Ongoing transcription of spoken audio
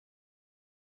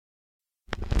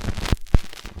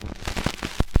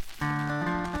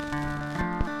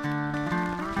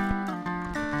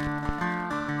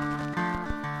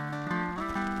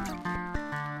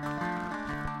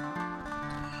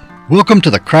Welcome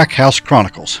to the Crack House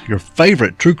Chronicles, your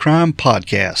favorite true crime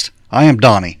podcast. I am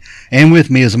Donnie, and with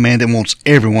me is a man that wants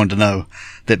everyone to know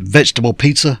that vegetable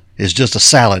pizza is just a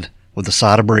salad with a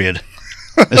side of bread.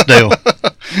 It's Dale.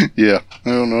 Yeah,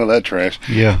 I don't know that trash.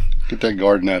 Yeah. Get that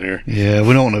garden out here. Yeah,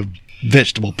 we don't want a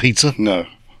vegetable pizza. No.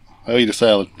 I'll eat a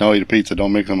salad. I'll eat a pizza.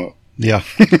 Don't mix them up. Yeah.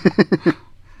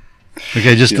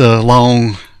 Okay, just a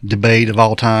long debate of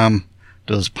all time.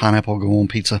 Does pineapple go on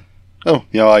pizza? Oh,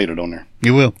 yeah, I'll eat it on there.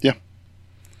 You will? Yeah.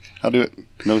 I'll do it.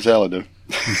 No salad, though.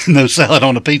 No salad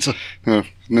on the pizza? And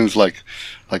then it's like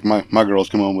my girls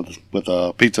come home with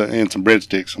a pizza and some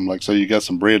breadsticks. I'm like, so you got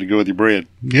some bread to go with your bread?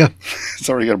 Yeah. It's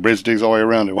already got breadsticks all the way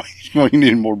around it. Why you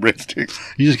need more breadsticks?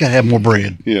 You just got to have more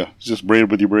bread. Yeah, it's just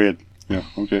bread with your bread. Yeah,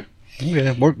 okay.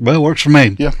 Yeah, works for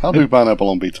me. Yeah, I'll do pineapple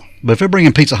on pizza. But if they're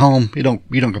bringing pizza home, you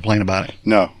don't complain about it.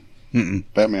 No. Mm-mm.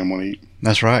 Batman won't eat.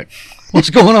 That's right. What's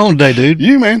going on today, dude?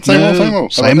 You, man. Same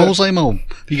old. Same old.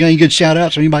 You got any good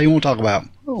shout-outs or anybody you want to talk about?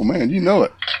 Oh, man, you know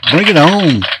it. Bring it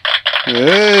on.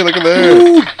 Hey, look at there.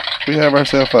 Woo. We have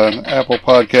ourselves an Apple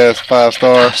Podcast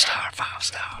 5-star.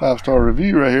 Five-star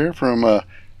review right here from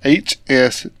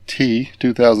HST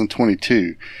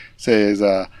 2022. Says,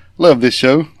 love this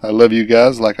show. I love you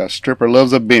guys like a stripper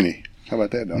loves a Benny. How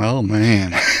about that, Don? Oh,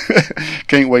 man.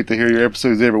 Can't wait to hear your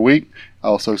episodes every week. I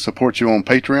also support you on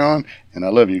Patreon, and I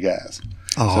love you guys.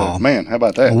 Oh, so, man, how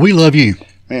about that? Well, we love you.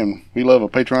 Man, we love a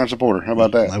Patreon supporter. How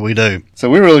about that? We do. So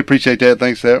we really appreciate that.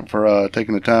 Thanks for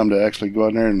taking the time to actually go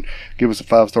out there and give us a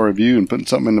 5-star review and putting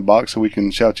something in the box so we can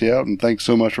shout you out. And thanks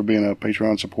so much for being a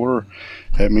Patreon supporter.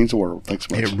 That means the world. Thanks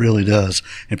so much. It really does.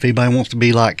 If anybody wants to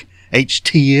be like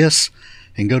HTS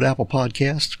and go to Apple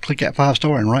Podcasts, click that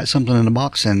 5-star and write something in the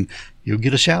box and you'll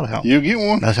get a shout out. You'll get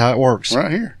one. That's how it works.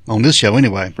 Right here. On this show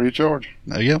anyway. Free of charge.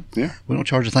 Yep. Yeah. We don't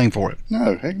charge a thing for it.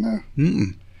 No, heck no.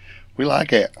 Mm-mm. We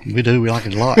like it. We do. We like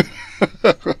it a lot.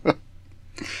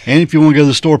 And if you want to go to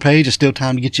the store page, it's still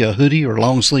time to get you a hoodie or a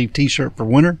long sleeve t-shirt for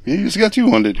winter. Yeah, you just got you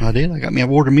one, didn't you? I did. I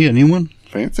ordered me a new one.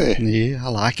 Fancy. Yeah, I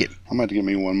like it. I'm about to get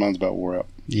me one. Mine's about wore out.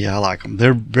 Yeah, I like them.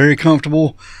 They're very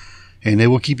comfortable, and they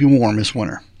will keep you warm this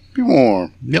winter. Be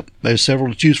warm. Yep. There's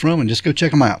several to choose from, and just go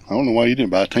check them out. I don't know why you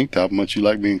didn't buy a tank top much you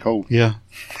like being cold. Yeah.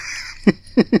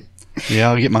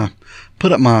 Yeah, I'll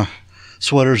put up my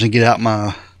sweaters and get out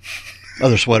my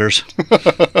other sweaters.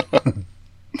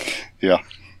 Yeah.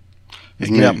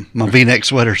 And get out my V-neck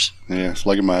sweaters. Yeah, it's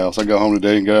like in my house. I got home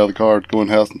today and got out of the car, go in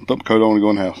the house, put my coat on and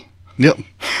go in the house. Yep.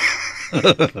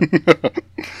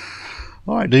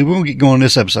 All right, dude, we're going to get going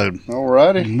this episode. All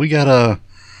righty. We got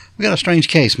a strange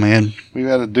case, man. We've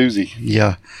had a doozy.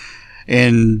 Yeah.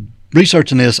 And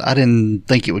researching this, I didn't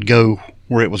think it would go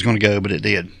where it was going to go, but it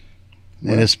did.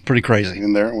 And it's pretty crazy.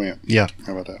 And there it went. Yeah.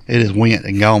 How about that? It is went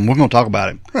and gone. We're going to talk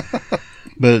about it.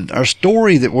 But our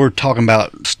story that we're talking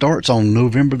about starts on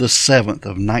November the 7th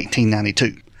of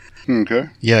 1992. Okay.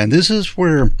 Yeah, and this is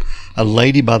where a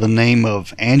lady by the name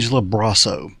of Angela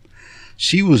Brasso,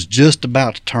 she was just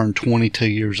about to turn 22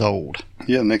 years old.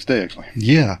 Yeah, the next day, actually.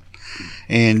 Yeah.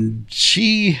 And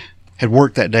she had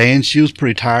worked that day, and she was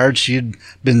pretty tired. She had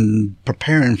been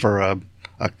preparing for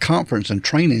a conference and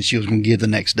training she was going to give the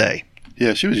next day.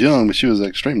 Yeah, she was young, but she was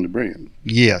extremely brilliant.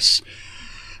 Yes.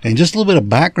 And just a little bit of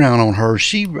background on her.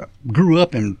 She grew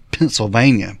up in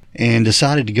Pennsylvania and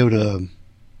decided to go to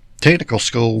technical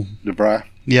school. DeVry?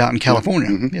 Yeah, in California.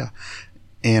 Mm-hmm. Yeah.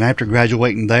 And after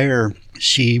graduating there,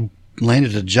 she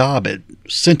landed a job at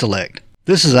Centelect.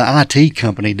 This is an IT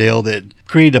company, Dale, that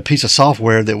created a piece of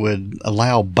software that would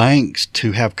allow banks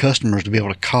to have customers to be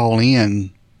able to call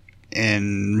in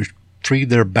and retrieve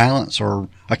their balance or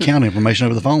account information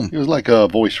over the phone. It was like a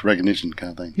voice recognition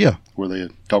kind of thing. Yeah. Where they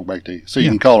talk back to you. So you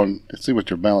can call and see what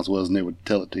your balance was, and they would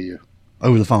tell it to you.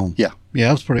 Over the phone. Yeah. Yeah,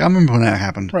 that was pretty. I remember when that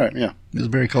happened. Right, yeah. It was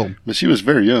very cool. But she was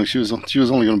very young. She was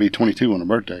only going to be 22 on her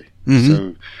birthday. Mm-hmm.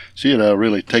 So she had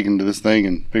really taken to this thing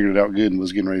and figured it out good and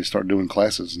was getting ready to start doing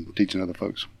classes and teaching other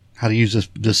folks. How to use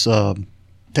this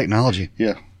technology.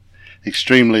 Yeah.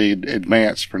 Extremely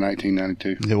advanced for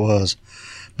 1992. It was.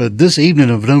 But this evening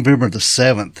of November the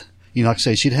 7th, like I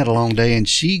said, she'd had a long day, and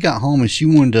she got home and she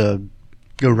wanted to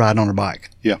go ride on her bike.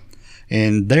 Yeah.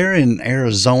 And there in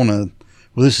Arizona,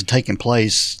 where this is taking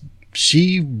place,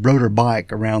 she rode her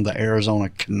bike around the Arizona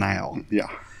Canal. Yeah.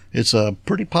 It's a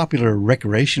pretty popular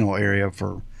recreational area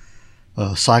for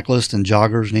cyclists and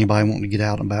joggers and anybody wanting to get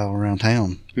out and about around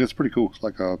town. Yeah, it's pretty cool. It's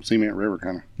like a cement river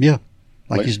kind of. Yeah.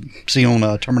 Like you see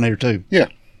on Terminator 2. Yeah.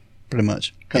 Pretty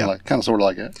much. Kind of sort of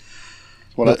like that.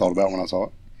 That's what I thought about when I saw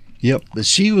it. Yep. But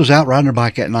she was out riding her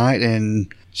bike at night,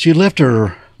 and she left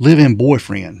her live-in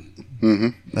boyfriend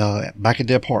back at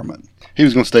the apartment. He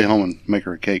was going to stay home and make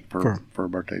her a cake for her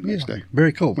birthday the next day.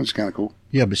 Very cool. Which is kind of cool.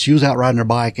 Yeah, but she was out riding her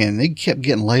bike, and it kept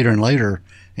getting later and later,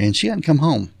 and she hadn't come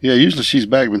home. Yeah, usually she's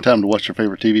back when time to watch her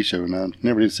favorite TV show, and I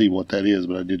never did see what that is,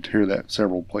 but I did hear that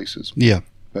several places. Yeah.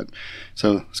 But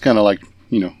so it's kind of like,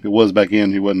 it was back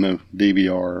in. It wasn't no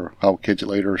DVR or I'll catch it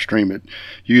later or stream it.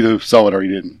 You either saw it or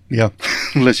you didn't. Yeah.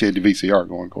 Unless you had the VCR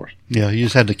going, of course. Yeah, you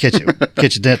just had to catch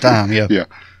it that time. Yeah. Yeah.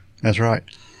 That's right.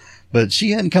 But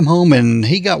she hadn't come home, and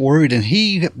he got worried, and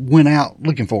he went out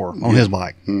looking for her on his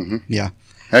bike. Mm-hmm. Yeah.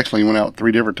 Actually, he went out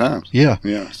 3 different times. Yeah.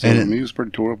 Yeah. So And he was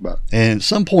pretty tore up about it. And at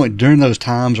some point during those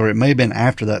times, or it may have been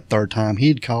after that third time,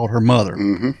 he'd called her mother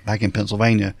back in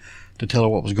Pennsylvania to tell her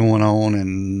what was going on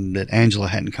and that Angela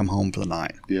hadn't come home for the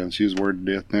night. Yeah, and she was worried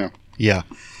to death now. Yeah.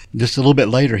 Just a little bit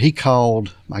later, he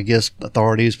called, I guess,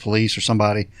 authorities, police, or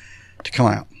somebody to come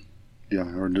out.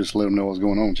 Yeah, or just let them know what's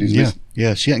going on. She's Yeah. missing.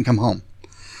 Yeah, she hadn't come home.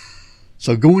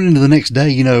 So going into the next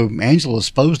day, Angela was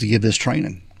supposed to give this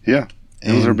training. Yeah.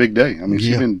 It was her big day. I mean,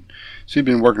 Yeah. she'd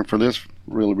been working for this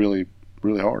really, really,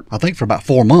 really hard. I think for about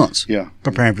 4 months. Yeah.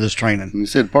 Preparing for this training. And he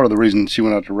said part of the reason she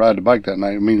went out to ride the bike that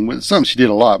night, I mean, it's something she did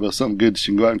a lot, but something good.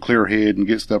 She can go out and clear her head and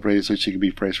get stuff ready so she could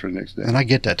be fresh for the next day. And I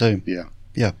get that too. Yeah.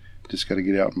 Yeah. Just got to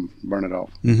get out and burn it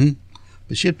off. Mm-hmm.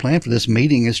 But she had planned for this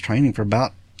meeting, this training for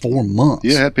about 4 months.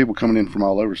 Yeah, it had people coming in from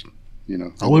all over,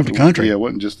 All over the country. Yeah, it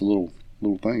wasn't just a little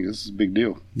thing. This is a big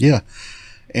deal. Yeah.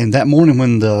 And that morning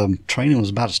when the training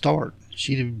was about to start,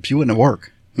 she wasn't at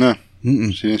work. No.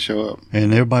 Mm-mm. She didn't show up.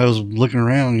 And everybody was looking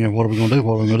around, what are we going to do?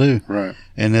 What are we going to do? Right.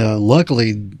 And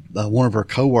luckily, one of her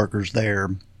coworkers there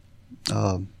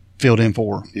filled in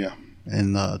for her. Yeah.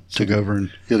 And took over.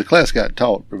 And Yeah, the class got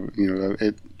taught,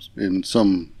 in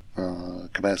some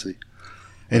capacity.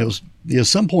 And it was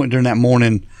some point during that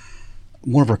morning,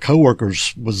 one of her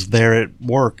coworkers was there at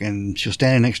work, and she was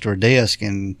standing next to her desk,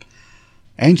 and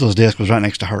Angela's desk was right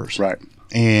next to hers. Right.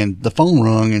 And the phone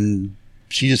rung, and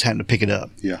she just happened to pick it up.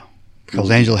 Yeah.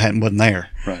 Because Angela wasn't there.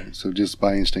 Right. So just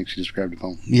by instinct, she just grabbed the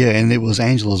phone. Yeah, and it was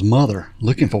Angela's mother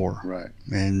looking for her. Right.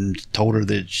 And told her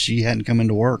that she hadn't come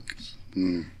into work.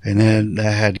 Mm. And then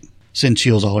that had sent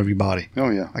chills all over your body. Oh,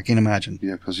 yeah. I can't imagine.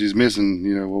 Yeah, because she's missing,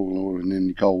 oh, Lord, and then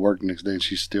you call work the next day and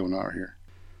she's still not here.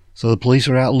 So the police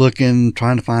are out looking,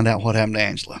 trying to find out what happened to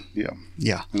Angela. Yeah.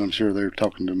 Yeah. And I'm sure they're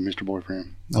talking to Mr.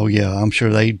 Boyfriend. Oh, yeah. I'm sure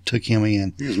they took him in.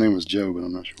 I think his name was Joe, but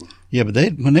I'm not sure. Yeah, but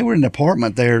when they were in the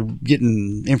apartment there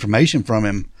getting information from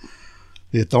him,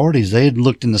 the authorities, they had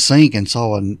looked in the sink and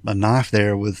saw a knife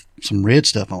there with some red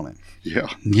stuff on it. Yeah.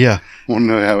 Yeah. I want to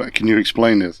know can you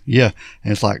explain this? Yeah.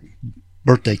 And it's like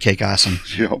birthday cake icing.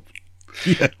 Yep.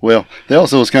 Yeah. Well, they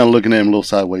also was kind of looking at him a little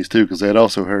sideways, too, because they had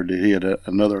also heard that he had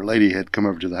another lady had come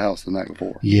over to the house the night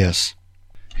before. Yes.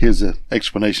 His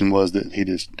explanation was that he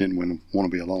just didn't want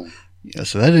to be alone. Yeah,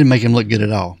 so that didn't make him look good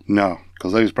at all. No,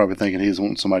 because they was probably thinking he was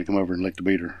wanting somebody to come over and lick the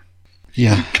beater.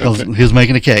 Yeah, because he was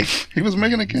making a cake. He was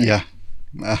making a cake. Yeah.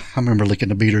 I remember licking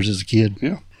the beaters as a kid.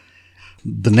 Yeah.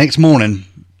 The next morning,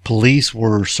 police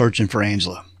were searching for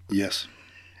Angela. Yes.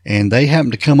 And they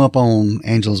happened to come up on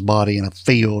Angela's body in a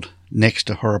field next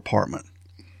to her apartment.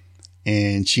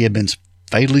 And she had been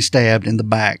fatally stabbed in the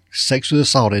back, sexually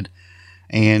assaulted,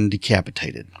 and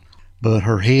decapitated. But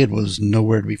her head was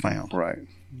nowhere to be found. Right.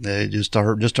 Just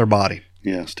her body.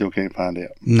 Yeah, still can't find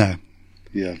out. No.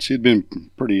 Yeah, she'd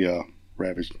been pretty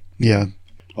ravaged. Yeah.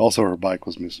 Also, her bike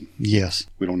was missing. Yes.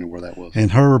 We don't know where that was.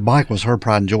 And her bike was her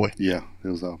pride and joy. Yeah, it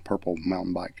was a purple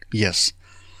mountain bike. Yes.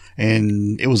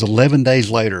 And it was 11 days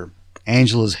later,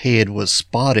 Angela's head was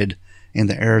spotted in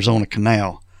the Arizona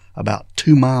Canal about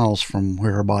 2 miles from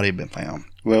where her body had been found.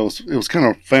 Well, it was kind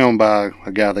of found by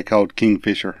a guy they called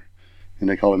Kingfisher. And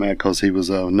they call him that because he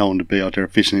was known to be out there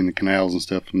fishing in the canals and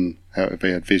stuff. And if they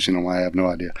had fish in them, I have no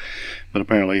idea. But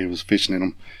apparently he was fishing in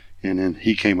them. And then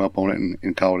he came up on it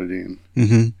and called it in.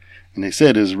 Mm-hmm. And they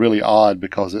said it was really odd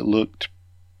because it looked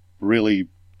really,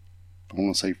 I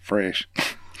want to say fresh.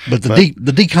 But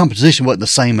the decomposition wasn't the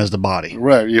same as the body.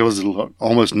 Right. It was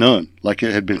almost none. Like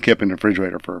it had been kept in the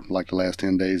refrigerator for like the last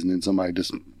 10 days and then somebody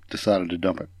just decided to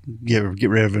dump it. Get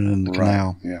rid of it in the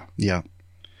canal. Yeah. Yeah.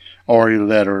 Or either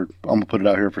that or I'm going to put it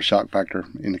out here for shock factor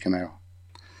in the canal.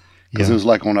 Because it was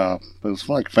like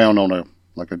found on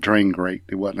a drain grate.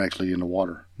 It wasn't actually in the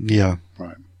water. Yeah.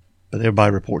 Right. But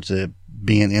everybody reports it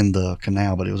being in the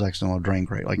canal, but it was actually on a drain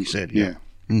grate, like you said. Yeah.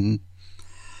 Mm-hmm.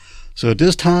 So at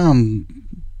this time,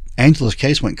 Angela's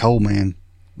case went cold, man.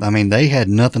 I mean, they had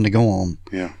nothing to go on.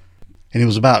 Yeah. And it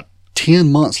was about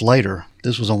 10 months later.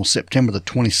 This was on September the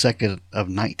 22nd of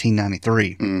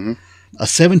 1993. Mm-hmm. A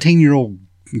 17-year-old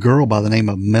girl by the name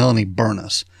of Melanie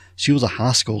Burness. She was a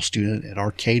high school student at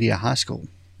Arcadia High School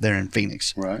there in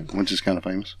Phoenix. Right. Which is kind of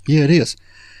famous. Yeah, it is.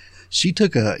 She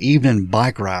took a evening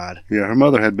bike ride. Yeah, her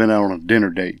mother had been out on a dinner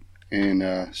date,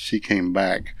 and she came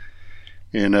back,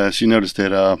 and she noticed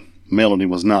that Melanie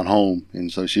was not home, and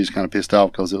so she was kind of pissed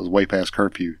off because it was way past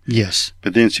curfew. Yes.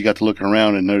 But then she got to looking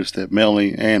around and noticed that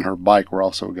Melanie and her bike were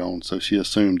also gone, so she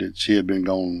assumed that she had been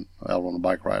gone out on a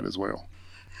bike ride as well.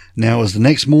 Now, it was the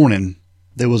next morning.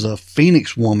 There was a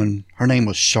Phoenix woman. Her name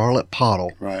was Charlotte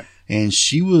Pottle. Right. And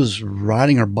she was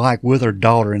riding her bike with her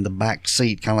daughter in the back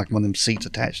seat, kind of like one of them seats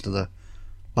attached to the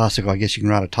bicycle. I guess you can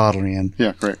ride a toddler in.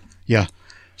 Yeah, correct. Yeah.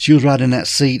 She was riding in that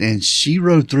seat, and she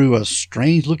rode through a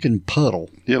strange-looking puddle.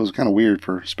 Yeah, it was kind of weird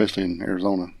especially in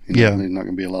Arizona. Yeah. There's not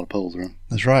going to be a lot of puddles around.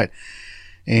 That's right.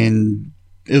 And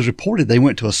it was reported they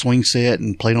went to a swing set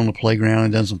and played on the playground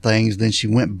and done some things. Then she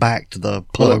went back to the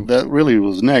puddle. Well, that really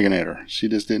was nagging at her. She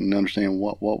just didn't understand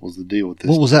what was the deal with this.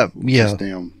 What was that? Yeah.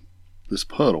 This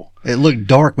puddle. It looked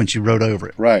dark when she rode over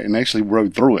it. Right, and actually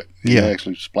rode through it. Yeah. It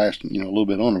actually splashed, a little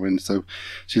bit on her. And so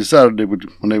she decided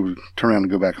when they would turn around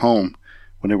and go back home,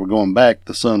 when they were going back,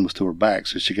 the sun was to her back,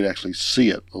 so she could actually see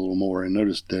it a little more and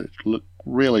noticed that it looked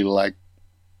really like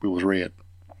it was red.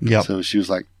 Yeah. So she was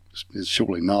like, it's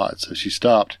surely not. So she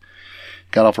stopped,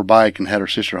 got off her bike, and had her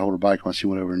sister hold her bike while she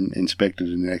went over and inspected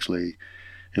it, and actually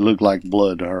it looked like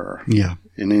blood to her. Yeah.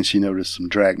 And then she noticed some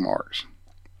drag marks.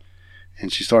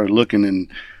 And she started looking, and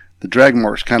the drag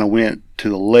marks kind of went to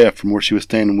the left from where she was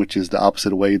standing, which is the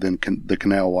opposite way than the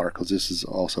canal water, because this is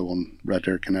also on right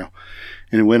there canal.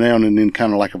 And it went down and then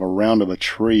kind of like around of a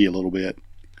tree a little bit,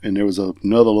 and there was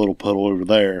another little puddle over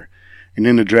there. And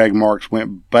then the drag marks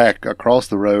went back across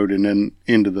the road and then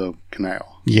into the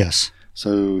canal. Yes.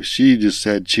 So she just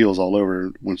had chills all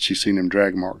over when she seen them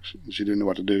drag marks. She didn't know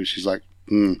what to do. She's like,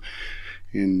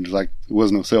 And like, there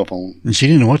was no cell phone. And she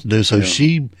didn't know what to do, so Yeah.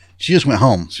 she just went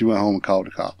home. She went home and called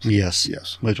the cops. Yes.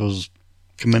 Yes. Which was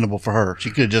commendable for her. She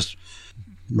could have just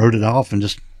wrote it off and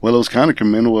just... Well, it was kind of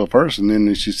commendable at first, and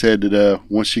then she said that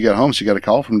once she got home, she got a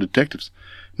call from detectives.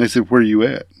 And they said, "Where are you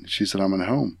at?" And she said, "I'm at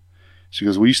home." She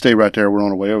goes, "Well, you stay right there. We're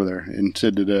on our way over there." And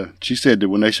said that she said that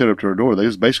when they showed up to her door, they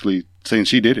was basically saying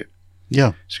she did it.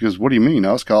 Yeah. She goes, "What do you mean?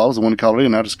 I was the one who called it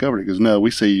in. I discovered it." He goes, "No,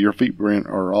 we see your feet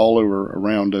are all over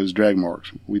around those drag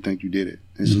marks. We think you did it."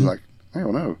 And she's like, "I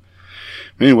don't know."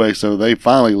 But anyway, so they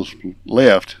finally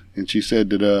left, and she said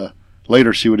that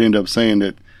later she would end up saying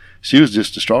that she was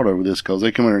just distraught over this because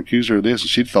they come in and accused her of this, and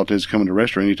she thought they was coming to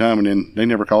arrest her any time, and then they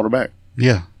never called her back.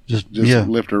 Yeah. Just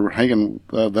left her hanging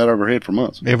that over her head for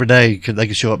months. Every day they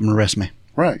could show up and arrest me.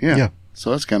 Right, yeah. Yeah.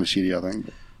 So that's kind of shitty, I think.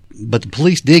 But the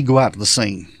police did go out to the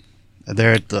scene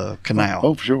there at the canal.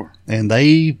 Oh, for sure. And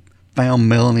they found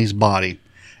Melanie's body.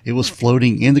 It was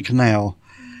floating in the canal.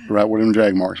 Right where them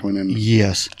drag marks went in.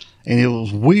 Yes. And it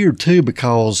was weird, too,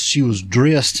 because she was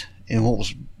dressed in what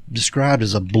was described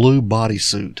as a blue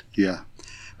bodysuit. Yeah.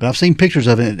 But I've seen pictures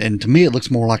of it, and to me it looks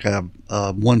more like a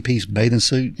one-piece bathing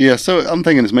suit. Yeah, so I'm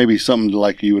thinking it's maybe something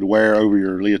like you would wear over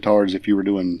your leotards if you were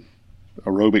doing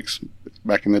aerobics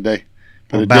back in the day.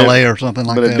 Or ballet or something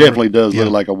like that. But it definitely does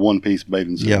look like a one-piece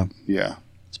bathing suit. Yeah. Yeah.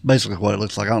 It's basically what it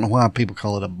looks like. I don't know why people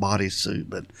call it a bodysuit,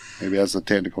 but... Maybe that's a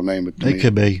technical name. But it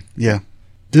could be, yeah.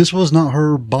 This was not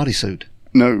her bodysuit.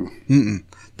 No. Mm-mm.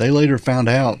 They later found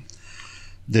out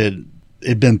that it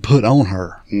had been put on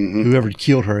her. Mm-hmm. Whoever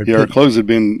killed her. Her clothes had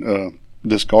been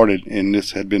discarded, and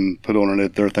this had been put on her.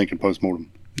 They're thinking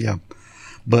postmortem. Yeah.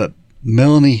 But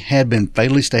Melanie had been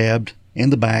fatally stabbed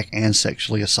in the back and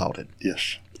sexually assaulted.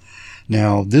 Yes.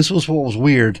 Now, this was what was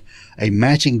weird. A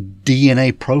matching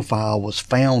DNA profile was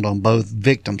found on both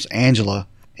victims, Angela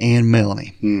and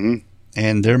Melanie. Mm-hmm.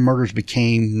 And their murders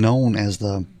became known as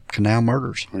the Canal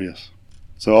Murders. Oh, yes.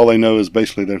 So all they know is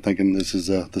basically they're thinking this is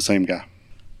the same guy.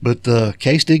 But the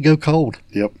case did go cold.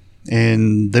 Yep.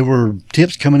 And there were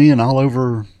tips coming in from all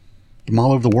over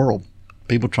the world.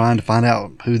 People trying to find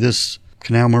out who this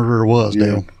canal murderer was,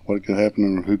 Dale. What could happen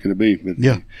and who could it be? But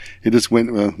yeah. It just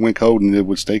went cold, and it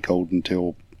would stay cold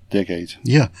until decades.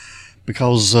 Yeah.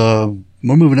 Because we're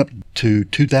moving up to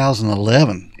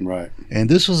 2011. Right. And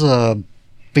this was a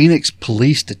Phoenix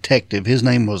police detective. His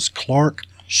name was Clark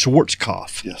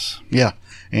Schwarzkopf. Yes. Yeah.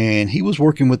 And he was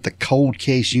working with the cold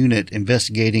case unit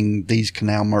investigating these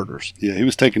canal murders. Yeah, he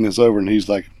was taking this over, and he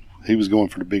was going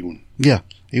for the big one. Yeah,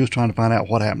 he was trying to find out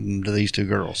what happened to these two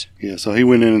girls. Yeah, so he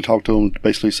went in and talked to them,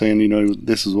 basically saying,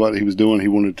 this is what he was doing. He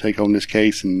wanted to take on this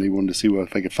case, and he wanted to see what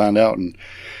if they could find out. And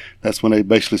that's when they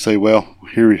basically say, well,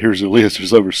 here's the list.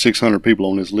 There's over 600 people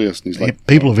on this list. And he's like,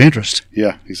 people of interest.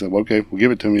 Yeah. He said, well, okay, well,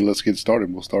 give it to me. Let's get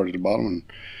started. We'll start at the bottom,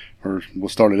 or we'll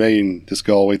start at A and just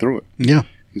go all the way through it. Yeah.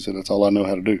 He said, that's all I know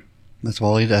how to do. That's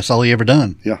all he ever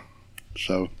done. Yeah.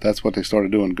 So that's what they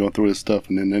started doing, going through his stuff.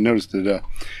 And then they noticed that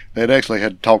they had actually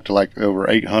had talked to like over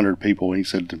 800 people. He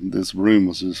said this room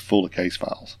was just full of case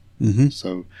files. Mm-hmm.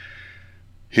 So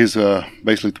his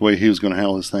basically the way he was going to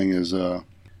handle this thing is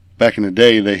back in the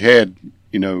day they had,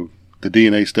 you know, the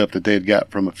DNA stuff that they had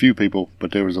got from a few people,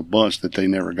 but there was a bunch that they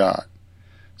never got.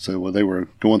 So while they were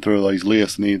going through these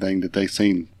lists and anything that they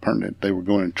seen pertinent, they were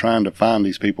going and trying to find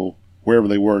these people wherever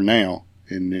they were now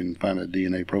and then find a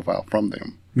DNA profile from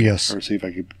them. Yes. Or see if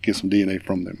I could get some DNA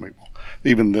from them people.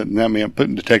 Even that meant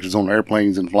putting detectives on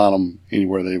airplanes and flying them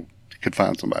anywhere they could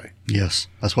find somebody. Yes,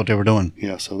 that's what they were doing.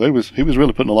 Yeah, so he was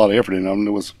really putting a lot of effort in. I mean,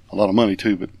 it was a lot of money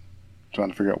too, but trying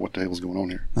to figure out what the hell was going on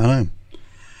here. I know.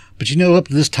 But you know, up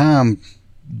to this time,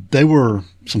 there were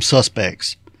some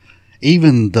suspects.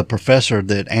 Even the professor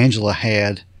that Angela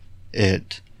had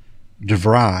at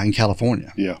DeVry in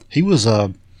California. Yeah. He was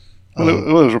Well,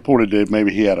 it was reported that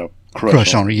maybe he had a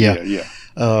crush on her. Yeah.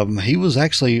 Yeah. He was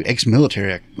actually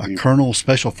ex-military, a colonel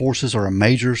special forces or a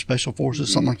major special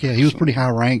forces, something like that. He was pretty high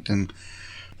ranked, and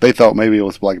they thought maybe it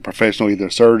was like a professional, either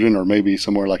surgeon or maybe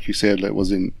somewhere like you said that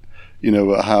was in, you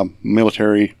know, a high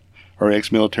military or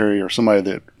ex-military or somebody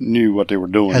that knew what they were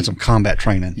doing. had some combat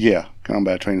training. Yeah,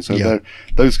 combat training. So Yeah.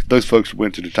 those folks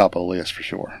went to the top of the list for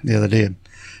sure. Yeah, they did.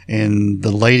 And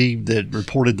the lady that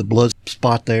reported the blood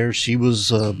spot there, she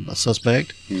was a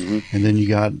suspect. Mm-hmm. And then you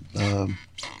got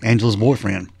Angela's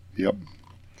boyfriend. Yep.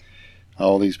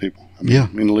 All these people. I mean, Yeah.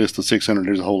 in the list of 600,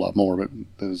 there's a whole lot more, but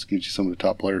those gives you some of the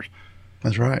top players.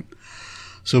 That's right.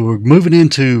 So we're moving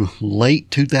into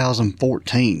late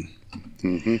 2014.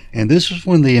 Mm-hmm. And this was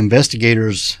when the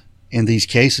investigators in these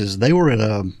cases, they were at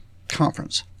a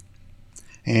conference.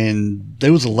 And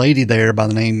there was a lady there by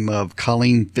the name of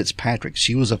Colleen Fitzpatrick.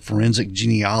 She was a forensic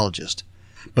genealogist.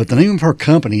 But the name of her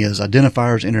company is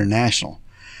Identifiers International.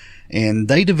 And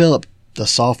they developed the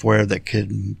software that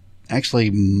could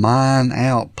actually mine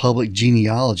out public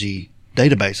genealogy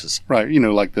databases. Right. You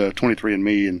know, like the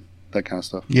 23andMe and that kind of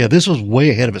stuff. Yeah, this was way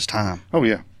ahead of its time. Oh,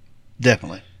 yeah.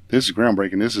 Definitely. This is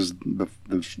groundbreaking. This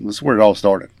is where it all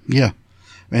started. Yeah.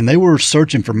 And they were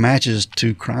searching for matches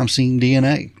to crime scene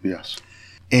DNA. Yes.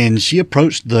 And she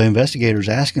approached the investigators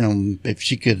asking them if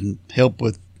she could help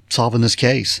with solving this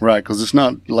case. Right, because it's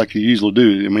not like you usually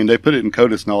do. I mean, they put it in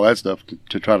CODIS and all that stuff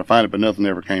to try to find it, but nothing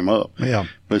ever came up. Yeah.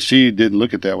 But she didn't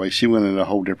look at it that way. She went in a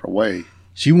whole different way.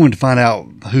 She wanted to find out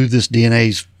who this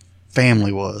DNA's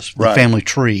family was, the Right. family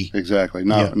tree. Exactly.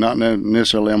 Not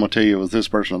necessarily I'm going to tell you it was this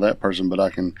person or that person, but I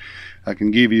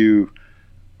can give you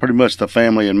pretty much the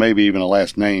family and maybe even a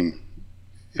last name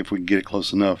if we can get it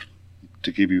close enough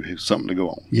to give you something to go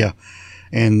on. Yeah.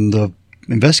 And the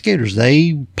investigators,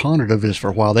 they pondered over this for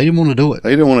a while. They didn't want to do it. They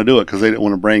didn't want to do it because they didn't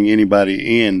want to bring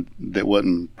anybody in that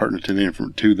wasn't pertinent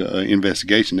to the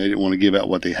investigation. They didn't want to give out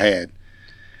what they had.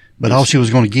 But all she was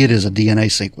going to get is a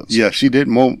DNA sequence. Yeah, she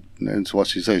didn't want, that's what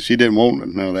she said, she didn't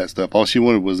want none of that stuff. All she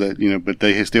wanted was that, but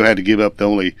they still had to give up the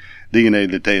only DNA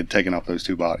that they had taken off those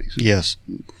two bodies. Yes.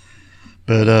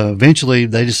 But eventually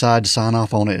they decided to sign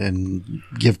off on it and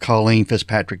give Colleen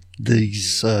Fitzpatrick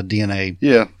these DNA.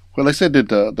 Yeah. Well, they said that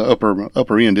the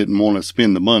upper end didn't want to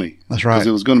spend the money. That's right. Because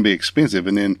it was going to be expensive.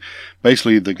 And then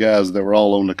basically the guys that were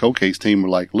all on the cold case team were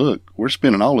like, look, we're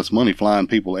spending all this money flying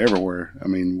people everywhere. I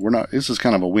mean, this is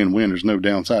kind of a win-win. There's no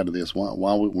downside to this.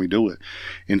 Why wouldn't we do it?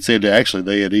 And said that actually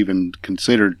they had even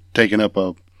considered taking up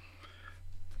out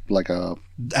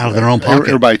of their own pocket.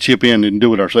 Everybody chip in and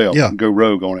do it ourselves. Yeah. Go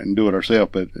rogue on it and do it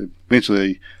ourselves. But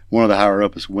eventually one of the higher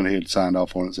ups went ahead and signed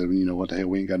off on it and said, what the hell,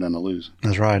 we ain't got nothing to lose.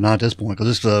 That's right. Not at this point,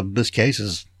 because this case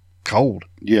is cold.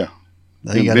 Yeah.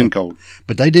 They It's been cold.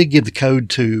 But they did give the code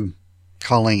to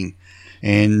Colleen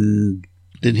and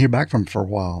didn't hear back from her for a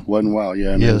while. Wasn't a while,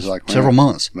 yeah. And it was like, several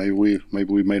months. Maybe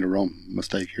we made a wrong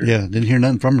mistake here. Yeah, didn't hear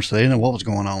nothing from her, so they didn't know what was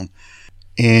going on.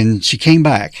 And she came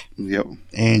back. Yep.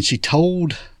 And she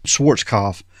told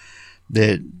Schwarzkopf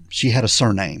that she had a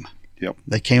surname. Yep.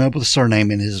 They came up with a surname,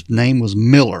 and his name was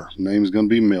Miller. His name's going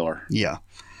to be Miller. Yeah.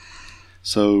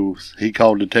 So he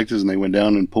called detectives, and they went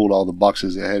down and pulled all the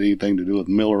boxes that had anything to do with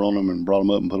Miller on them and brought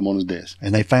them up and put them on his desk.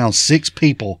 And they found 6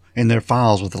 people in their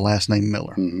files with the last name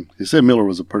Miller. Mm-hmm. They said Miller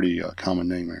was a pretty common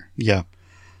name there. Yeah.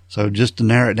 So just to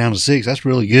narrow it down to 6, that's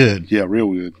really good. Yeah,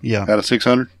 real good. Yeah. Out of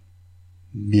 600?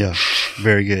 Yeah.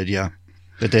 Very good, yeah.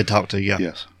 That they talked to, yeah.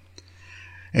 Yes.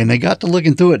 And they got to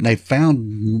looking through it, and they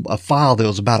found a file that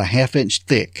was about a half-inch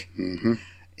thick. Mm-hmm.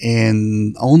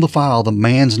 And on the file, the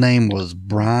man's name was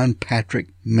Brian Patrick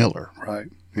Miller. Right.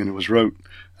 And it was wrote,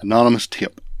 anonymous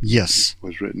tip. Yes.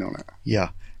 Was written on it.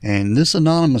 Yeah. And this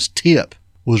anonymous tip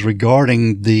was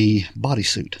regarding the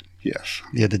bodysuit. Yes.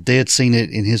 Yeah, that they had seen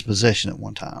it in his possession at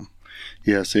one time.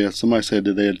 Yes, yeah. Somebody said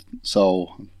that they had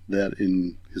saw that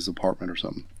in his apartment or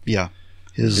something. Yeah.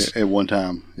 At one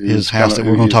time. His house that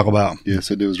we're going to talk about. Yeah,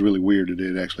 said it was really weird that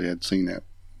they actually had seen that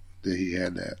he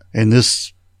had that. And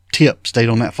this tip stayed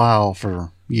on that file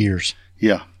for years.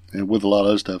 Yeah, and with a lot of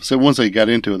other stuff. So once they got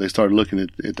into it, they started looking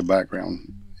at the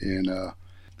background and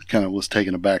kind of was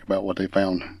taken aback about what they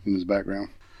found in his background.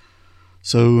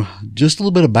 So just a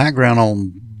little bit of background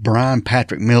on Brian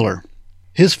Patrick Miller.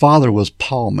 His father was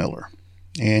Paul Miller,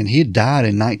 and he had died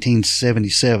in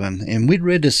 1977. And we'd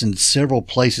read this in several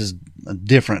places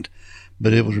different,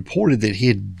 but it was reported that he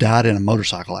had died in a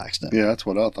motorcycle accident. Yeah, that's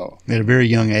what I thought. At a very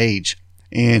young age.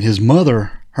 And his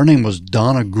mother, her name was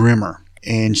Donna Grimmer,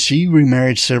 and she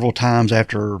remarried several times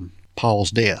after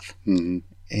Paul's death. Mm-hmm.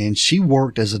 And she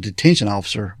worked as a detention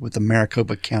officer with the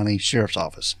Maricopa County Sheriff's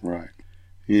Office. Right.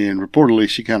 And reportedly,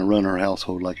 she kind of run her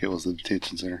household like it was a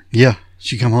detention center. Yeah.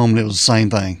 She come home and it was the same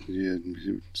thing. Yeah.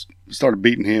 She started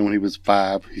beating him when he was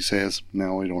 5, he says.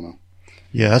 No, we don't know.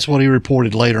 Yeah, that's what he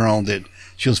reported later on, that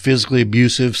she was physically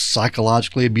abusive,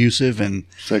 psychologically abusive, and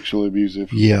sexually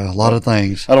abusive. Yeah, a lot of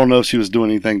things. I don't know if she was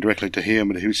doing anything directly to him,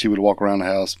 but she would walk around the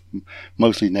house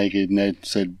mostly naked, and they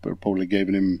said reportedly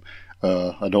giving him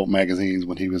adult magazines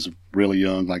when he was really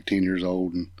young, like 10 years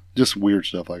old, and just weird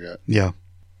stuff like that. Yeah.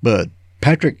 But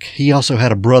Patrick, he also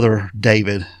had a brother,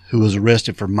 David, who was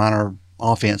arrested for minor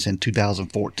offense in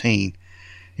 2014.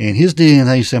 And his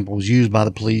DNA sample was used by the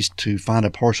police to find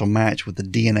a partial match with the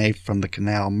DNA from the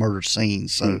canal murder scene.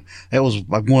 So that was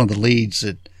like one of the leads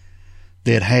that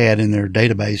they had in their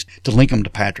database to link them to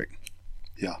Patrick.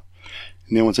 Yeah.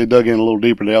 And then once they dug in a little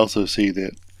deeper, they also see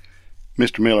that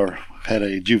Mr. Miller had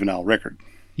a juvenile record.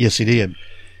 Yes, he did.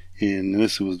 And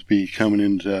this was coming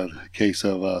into the case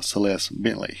of Celeste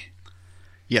Bentley.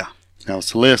 Yeah. Now,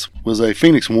 Celeste was a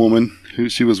Phoenix woman who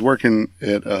she was working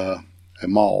at a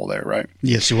mall there, right?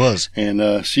 Yes, she was.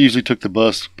 And she usually took the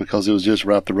bus because it was just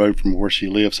right up the road from where she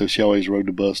lived, so she always rode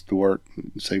the bus to work.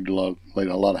 It saved a lot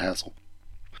of hassle.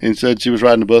 And said she was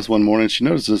riding the bus one morning, and she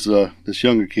noticed this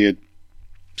younger kid.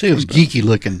 She was geeky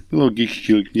looking. A little geeky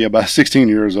kid, yeah, about 16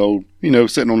 years old,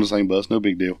 sitting on the same bus, no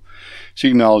big deal. She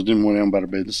acknowledged him and went on about her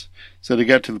business. So they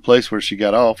got to the place where she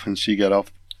got off, and she got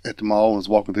off at the mall and was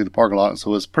walking through the parking lot,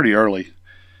 so it was pretty early.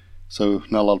 So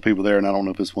not a lot of people there, and I don't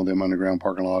know if it's one of them underground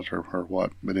parking lots or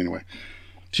what. But anyway,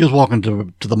 she was walking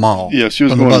to the mall. Yeah, she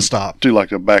was from going the bus stop to like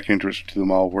the back entrance to the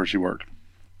mall where she worked,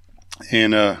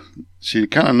 and she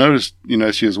kind of noticed,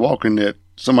 she was walking that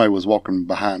somebody was walking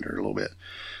behind her a little bit.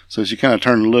 So she kind of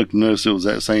turned and looked and noticed it was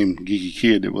that same geeky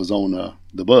kid that was on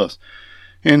the bus,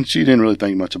 and she didn't really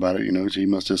think much about it. She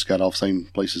must have just got off same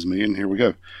place as me, and here we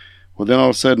go. Well, then all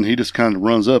of a sudden, he just kind of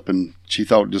runs up, and she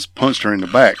thought just punched her in the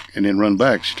back and then run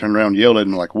back. She turned around and yelled at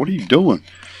him, like, "What are you doing?"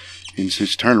 And so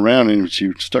she turned around, and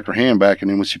she stuck her hand back, and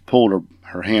then when she pulled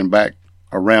her hand back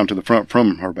around to the front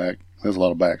from her back, there's a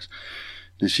lot of backs,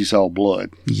 then she saw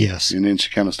blood. Yes. And then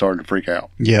she kind of started to freak out.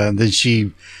 Yeah, and then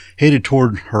she headed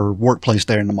toward her workplace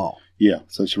there in the mall. Yeah,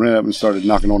 so she ran up and started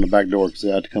knocking on the back door because they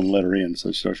had to come and let her in.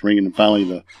 So she starts ringing, and finally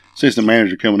the assistant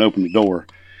manager come and opened the door.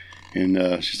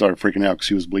 And she started freaking out because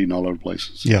she was bleeding all over the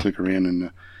place. So they took her in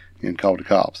and called the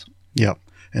cops. Yep.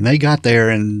 And they got there,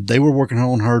 and they were working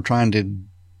on her, trying to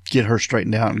get her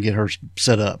straightened out and get her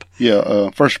set up. Yeah.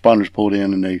 First responders pulled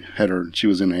in, and they had her. She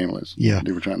was in the ambulance. Yeah.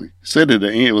 They were trying to. Said that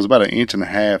it was about 1.5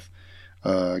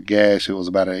 inches gash. It was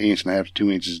about 1.5 inches to 2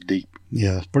 inches deep.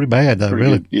 Yeah. It's pretty bad, though,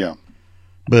 really. Good. Yeah.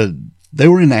 But they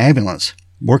were in the ambulance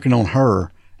working on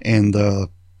her, and the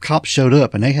cops showed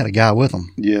up, and they had a guy with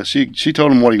them. Yeah, she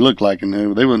told them what he looked like, and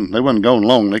they wasn't going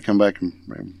long. They come back and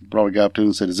brought a guy up to him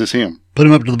and said, "Is this him?" Put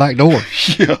him up to the back door.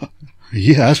 Yeah.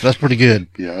 Yeah, that's pretty good.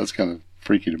 Yeah, that's kind of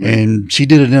freaky to me. And she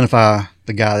did identify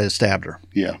the guy that stabbed her.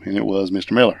 Yeah, and it was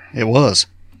Mr. Miller. It was.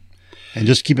 And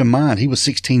just keep in mind, he was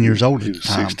 16 years old at the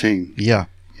time. 16. Yeah.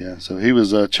 Yeah, so he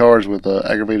was charged with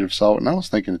aggravated assault, and I was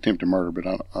thinking attempted murder, but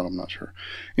I'm not sure.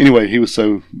 Anyway,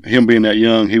 him being that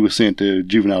young, he was sent to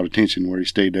juvenile detention where he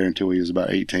stayed there until he was about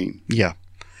 18. Yeah,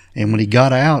 and when he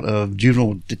got out of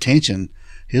juvenile detention,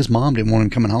 his mom didn't want him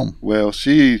coming home. Well,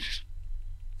 she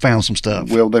found some stuff.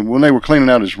 Well, when they were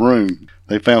cleaning out his room,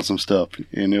 they found some stuff,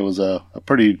 and it was a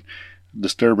pretty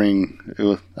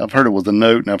disturbing. I've heard it was a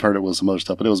note, and I've heard it was some other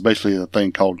stuff, but it was basically a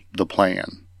thing called the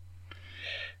plan.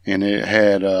 And it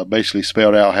had basically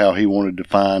spelled out how he wanted to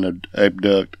find,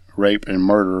 abduct, rape, and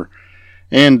murder,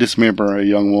 and dismember a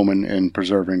young woman and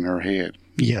preserving her head.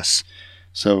 Yes.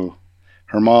 So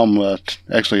her mom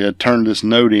actually had turned this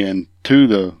note in to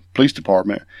the police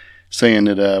department saying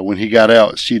that when he got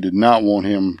out, she did not want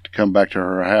him to come back to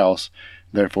her house.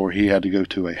 Therefore, he had to go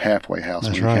to a halfway house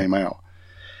when he came out.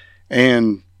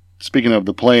 And speaking of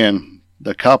the plan,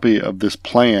 the copy of this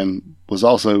plan was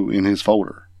also in his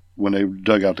folder when they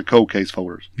dug out the cold case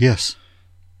folders. Yes.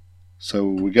 So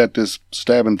we got this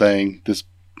stabbing thing,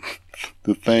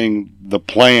 the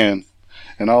plan,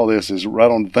 and all this is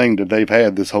right on the thing that they've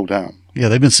had this whole time. Yeah,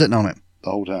 they've been sitting on it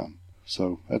the whole time.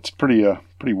 So that's pretty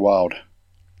wild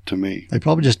to me. They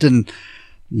probably just didn't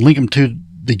link them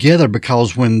together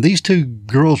because when these two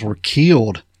girls were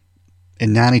killed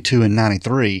in 92 and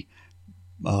 93,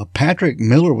 Patrick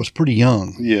Miller was pretty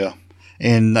young. Yeah.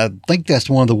 And I think that's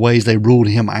one of the ways they ruled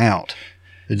him out.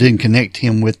 It didn't connect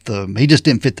him with he just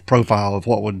didn't fit the profile of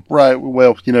what would. Right.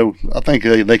 Well, I think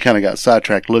they kind of got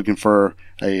sidetracked looking for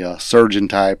a surgeon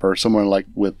type or someone like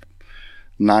with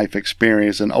knife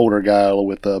experience, an older guy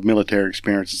with military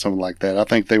experience or something like that. I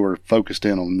think they were focused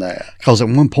in on that. Because at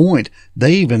one point,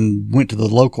 they even went to the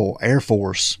local Air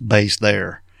Force base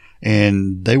there,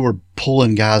 and they were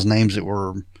pulling guys' names that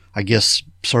were, I guess,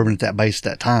 serving at that base at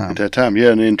that time. At that time,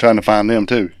 yeah, and then trying to find them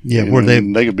too. Yeah, where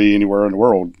they could be anywhere in the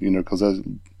world, because those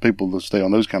people that stay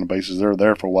on those kind of bases, they're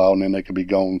there for a while, and then they could be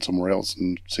gone somewhere else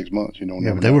in 6 months.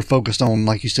 Yeah, but they were focused on,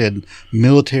 like you said,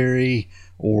 military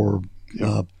or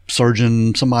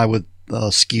surgeon, somebody with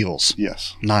skills.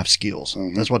 Yes, knife skills.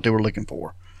 Mm-hmm. That's what they were looking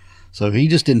for. So he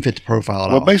just didn't fit the profile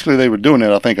at all. Well, basically, they were doing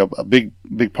that. I think a big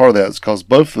part of that is because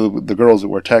both of the girls that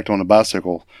were attacked on the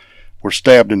bicycle were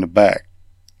stabbed in the back.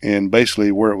 And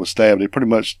basically, where it was stabbed, it pretty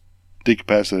much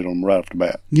decapacitated them right off the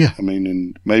bat. Yeah. I mean,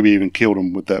 and maybe even killed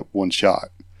them with that one shot.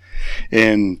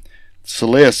 And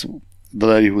Celeste, the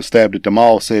lady who was stabbed at the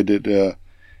mall, said that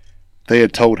they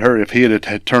had told her if he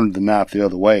had turned the knife the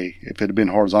other way, if it had been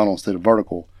horizontal instead of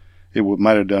vertical, it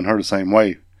might have done her the same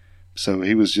way. So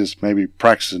he was just maybe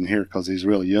practicing here because he's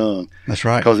really young. That's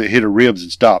right. Because it hit her ribs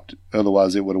and stopped.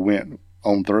 Otherwise, it would have went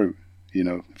on through, if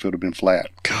it would have been flat.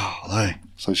 Golly.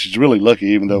 So she's really lucky,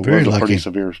 even though Very it was a pretty lucky.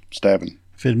 severe stabbing.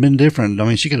 If it had been different, I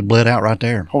mean, she could have bled out right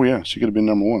there. Oh, yeah. She could have been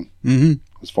number one,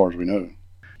 as far as we know.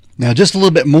 Now, just a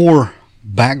little bit more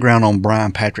background on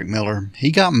Brian Patrick Miller.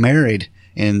 He got married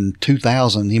in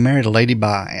 2000. He married a lady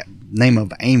by name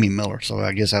of Amy Miller, so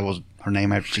I guess that was her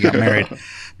name after she got married.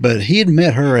 But he had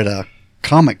met her at a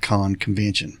Comic-Con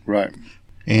convention. Right.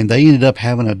 And they ended up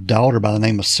having a daughter by the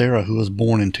name of Sarah who was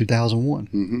born in 2001.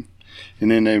 Mm-hmm.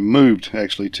 And then they moved,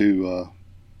 actually, to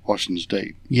Washington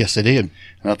State. Yes, they did.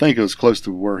 And I think it was close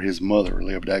to where his mother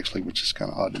lived, actually, which is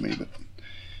kind of odd to me. But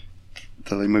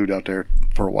so they moved out there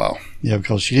for a while. Yeah,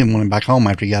 because she didn't want him back home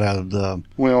after he got out of the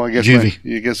Well, I guess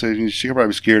she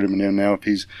probably scared him. And then now, if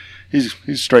he's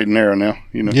straight and narrow now,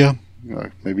 Yeah.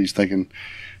 Maybe he's thinking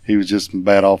he was just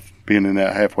bad off being in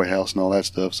that halfway house and all that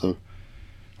stuff. So,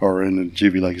 or in the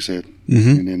juvie, like you said. Mm-hmm.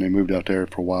 And then they moved out there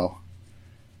for a while.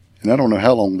 And I don't know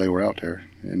how long they were out there.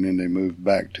 And then they moved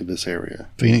back to this area.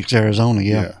 Phoenix, Arizona,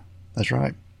 yeah. That's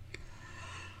right.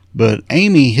 But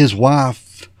Amy, his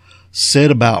wife,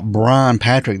 said about Brian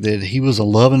Patrick that he was a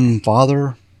loving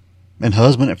father and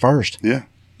husband at first. Yeah,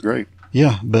 great.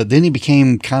 Yeah, but then he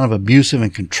became kind of abusive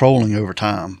and controlling over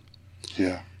time.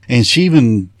 Yeah. And she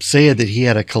even said that he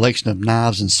had a collection of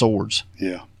knives and swords,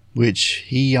 Yeah. which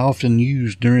he often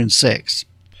used during sex.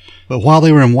 But while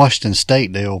they were in Washington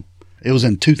State, Dale, it was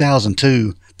in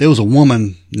 2002, there was a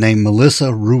woman named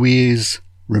Melissa Ruiz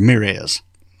Ramirez,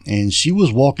 and she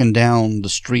was walking down the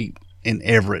street in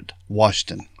Everett,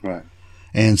 Washington. Right.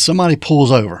 And somebody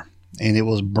pulls over, and it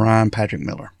was Brian Patrick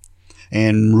Miller.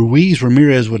 And Ruiz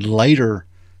Ramirez would later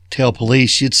tell police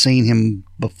she'd seen him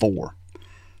before,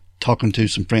 talking to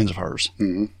some friends of hers.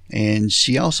 Mm-hmm. And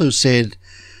she also said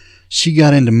she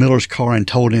got into Miller's car and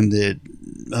told him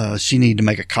that she needed to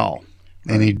make a call.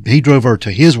 And he drove her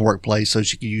to his workplace so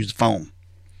she could use the phone.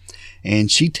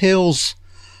 And she tells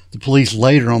the police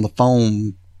later on the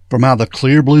phone, from out of the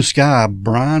clear blue sky,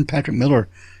 Brian Patrick Miller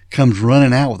comes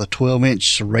running out with a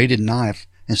 12-inch serrated knife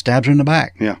and stabs her in the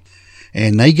back. Yeah.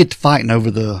 And they get to fighting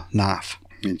over the knife.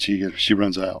 And she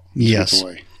runs out. Yes. Gets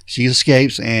away. She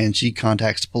escapes and she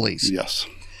contacts the police. Yes.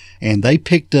 And they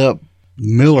picked up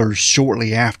Miller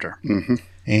shortly after. Mm-hmm.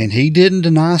 And he didn't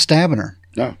deny stabbing her.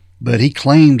 No. But he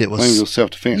claimed it was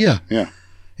self-defense. Yeah. Yeah.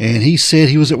 And he said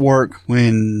he was at work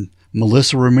when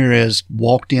Melissa Ramirez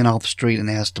walked in off the street and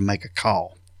asked to make a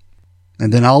call.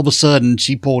 And then all of a sudden,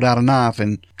 she pulled out a knife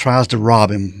and tries to rob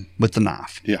him with the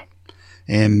knife. Yeah.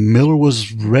 And Miller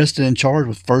was arrested and charged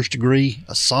with first-degree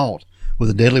assault with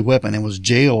a deadly weapon and was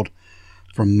jailed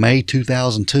from May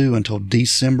 2002 until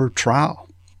December trial.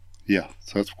 Yeah.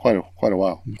 So that's quite a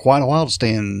while. Quite a while to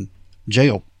stay in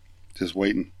jail. Just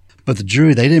waiting. But the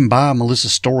jury, they didn't buy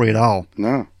Melissa's story at all.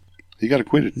 No. He got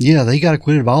acquitted. Yeah, they got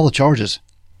acquitted of all the charges.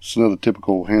 It's another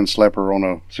typical hand slapper on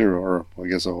a serial, or I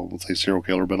guess I won't say serial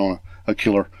killer, but on a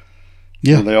killer.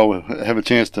 Yeah. So they always have a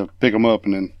chance to pick them up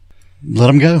and then Let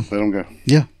them go. let them go.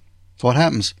 That's what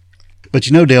happens. But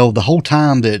you know, Dale, the whole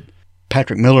time that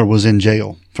Patrick Miller was in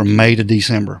jail from May to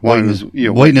December,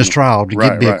 waiting his trial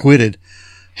to be acquitted,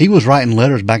 he was writing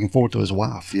letters back and forth to his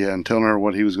wife. Yeah, and telling her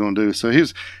what he was going to do. So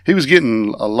he was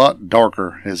getting a lot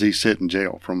darker as he sat in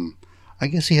jail from. I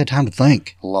guess he had time to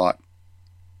think. A lot.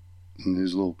 And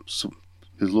his little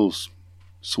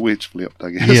switch flipped, I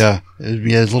guess. Yeah,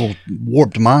 his little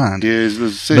warped mind. Yeah,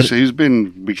 he's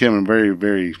been becoming very,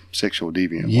 very sexual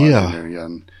deviant. Yeah.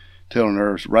 And telling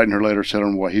her, writing her letters,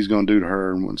 telling her what he's going to do to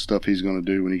her and what stuff he's going to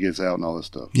do when he gets out and all this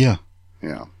stuff. Yeah.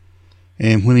 Yeah.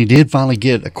 And when he did finally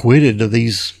get acquitted of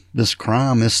this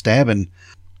crime, this stabbing,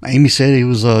 Amy said he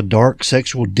was a dark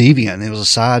sexual deviant. It was a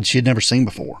side she had never seen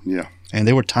before. Yeah. And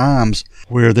there were times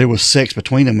where there was sex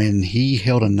between them, and he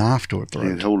held a knife to her throat.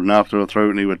 He'd hold a knife to her throat,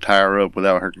 and he would tie her up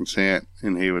without her consent,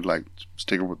 and he would like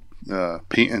stick her with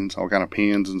pins, all kind of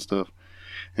pins and stuff.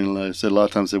 And said a lot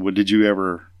of times, said, "Well, did you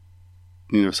ever,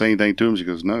 say anything to him?" She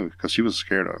goes, "No," because she was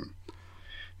scared of him.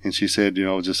 And she said,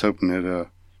 "I was just hoping that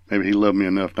maybe he loved me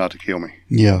enough not to kill me."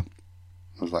 Yeah.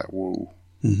 I was like, whoa.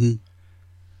 Mm-hmm.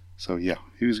 So yeah,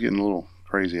 he was getting a little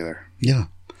crazy there. Yeah.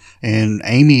 And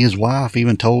Amy, his wife,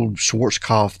 even told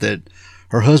Schwarzkopf that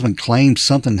her husband claimed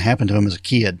something happened to him as a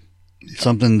kid. Yeah.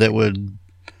 Something that would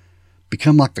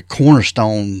become like the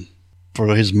cornerstone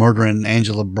for his murdering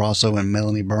Angela Brasso and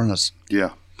Melanie Bernis.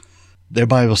 Yeah.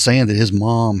 Everybody was saying that his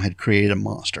mom had created a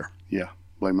monster. Yeah.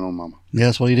 Blame it on Mama. Yeah,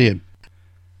 that's what he did.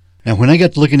 Now, when they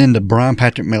got to looking into Brian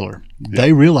Patrick Miller,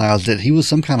 they realized that he was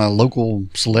some kind of local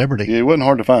celebrity. Yeah, it wasn't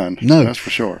hard to find. No. That's for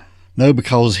sure. No,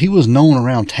 because he was known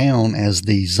around town as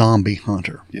the zombie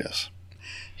hunter. Yes.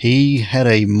 He had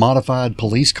a modified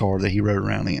police car that he rode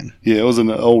around in. Yeah, it was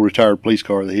an old retired police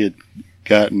car that he had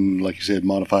gotten, like you said,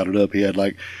 modified it up. He had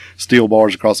like steel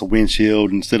bars across the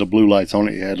windshield. Instead of blue lights on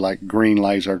it, he had like green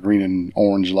lights or green and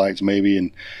orange lights maybe,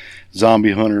 and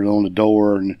zombie hunters on the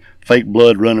door and fake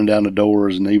blood running down the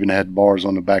doors, and even had bars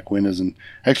on the back windows, and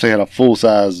actually had a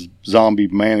full-size zombie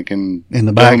mannequin in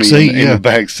the back seat. In the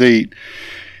back seat.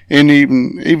 And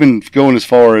even going as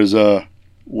far as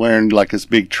wearing like this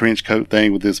big trench coat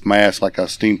thing with this mask, like a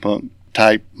steampunk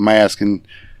type mask, and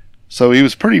so he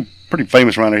was pretty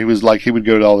famous around there. He was like, he would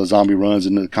go to all the zombie runs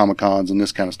and the Comic Cons and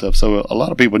this kind of stuff. So a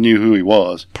lot of people knew who he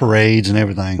was. Parades and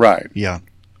everything. Right. Yeah.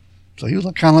 So he was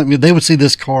like, kind of like, they would see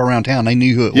this car around town. They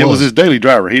knew who it was. It was his daily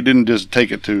driver. He didn't just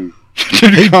take it to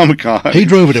the Comic Con. He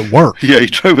drove it at work. Yeah, he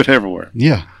drove it everywhere.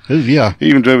 Yeah. Yeah. He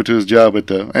even drove it to his job at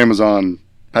the Amazon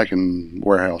packing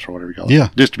warehouse or whatever you call it. Yeah.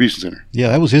 Distribution center. Yeah,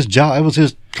 that was his job. That was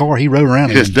his car he rode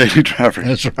around in. His daily driver.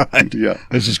 That's right. Yeah.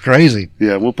 This is crazy.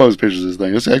 Yeah, we'll post pictures of this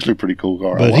thing. It's actually a pretty cool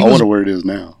car. But I wonder where it is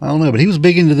now. I don't know, but he was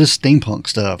big into this steampunk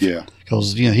stuff. Yeah.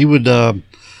 Because, he would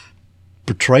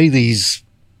portray these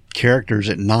characters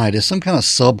at night as some kind of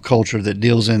subculture that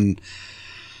deals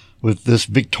with this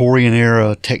Victorian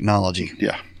era technology.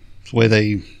 Yeah. It's the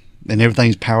way and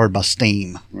everything's powered by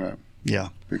steam. Right. Yeah.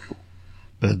 Pretty cool.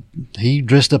 But he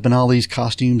dressed up in all these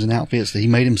costumes and outfits that he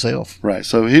made himself. Right.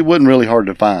 So he wasn't really hard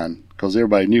to find because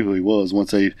everybody knew who he was once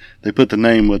they put the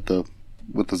name with the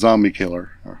zombie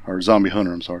killer or zombie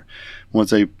hunter. I'm sorry.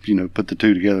 Once they put the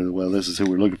two together, well, this is who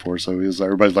we're looking for. So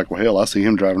everybody's like, well, hell, I see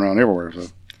him driving around everywhere.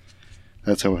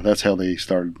 So that's how they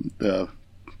started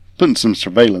putting some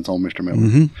surveillance on Mr.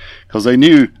 Miller because they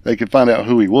knew they could find out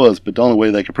who he was, but the only way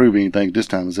they could prove anything this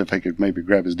time is if they could maybe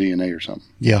grab his DNA or something.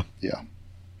 Yeah. Yeah.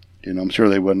 I'm sure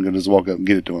they wasn't going to just walk up and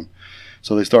get it to him.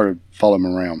 So they started following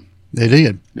him around. They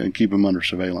did. And keep him under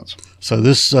surveillance. So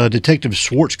this Detective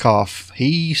Schwarzkopf,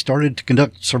 he started to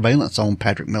conduct surveillance on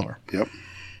Patrick Miller. Yep.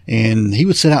 And he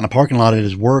would sit out in the parking lot at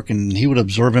his work, and he would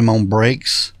observe him on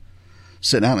breaks,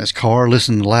 sitting out in his car,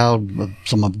 listening to loud,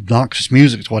 some obnoxious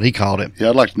music is what he called it. Yeah,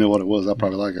 I'd like to know what it was. I'd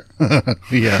probably like it.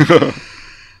 Yeah.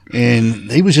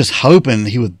 And he was just hoping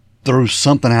he would throw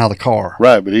something out of the car.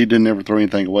 Right, but he didn't ever throw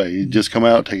anything away. He'd just come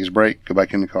out, take his break, go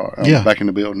back in the car, back in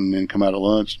the building, and then come out at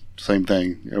lunch. Same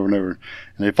thing, over and over.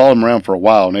 And they followed him around for a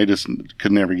while, and they just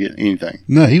could never get anything.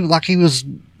 No, he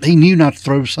knew not to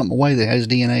throw something away that has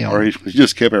DNA on it. Or he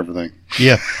just kept everything.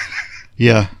 Yeah.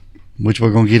 Yeah. Which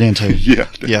we're going to get into. Yeah.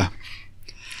 Yeah.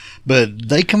 But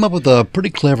they come up with a pretty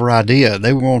clever idea.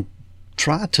 They were going to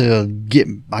try to get,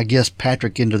 I guess,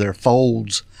 Patrick into their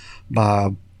folds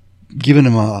by giving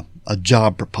him a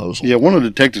job proposal. Yeah, one of the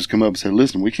detectives come up and said,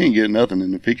 listen, we can't get nothing,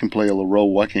 and if he can play a little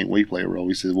role, why can't we play a role?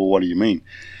 He said, well, what do you mean?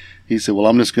 He said, well,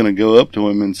 I'm just going to go up to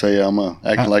him and say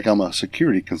acting like I'm a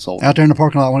security consultant. Out there in the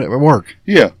parking lot at work.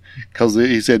 Yeah, because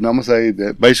he said, I'm going to say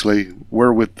that basically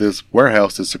we're with this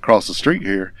warehouse that's across the street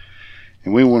here,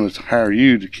 and we want to hire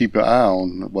you to keep an eye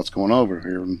on what's going over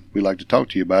here, and we'd like to talk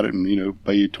to you about it, and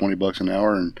pay you $20 an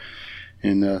hour,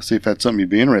 and see if that's something you'd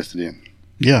be interested in.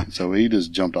 Yeah. So he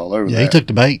just jumped all over that. Yeah, he took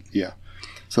the bait. Yeah.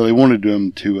 So they wanted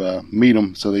him to meet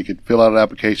them so they could fill out an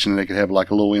application and they could have like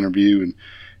a little interview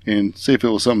and see if it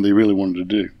was something they really wanted to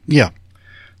do. Yeah.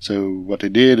 So what they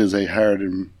did is they hired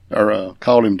him or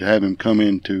called him to have him come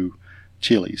into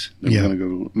Chili's. They were going to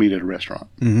go meet at a restaurant,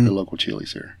 the local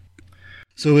Chili's here.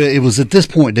 So it was at this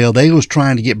point, Dale, they was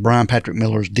trying to get Brian Patrick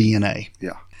Miller's DNA.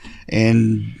 Yeah.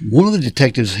 And one of the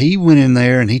detectives, he went in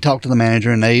there and he talked to the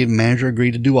manager, and the manager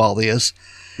agreed to do all this.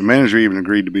 The manager even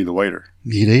agreed to be the waiter.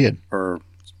 He did. Or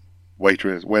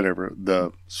waitress, whatever,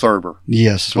 the server.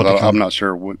 Yes. I'm not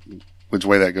sure which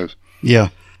way that goes. Yeah.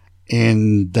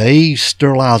 And they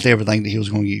sterilized everything that he was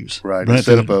going to use. Right. They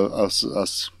set up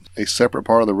a separate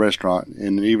part of the restaurant,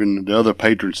 and even the other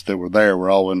patrons that were there were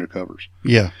all undercovers.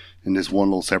 Yeah. In this one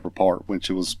little separate part, which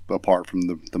was apart from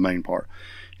the main part.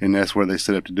 And that's where they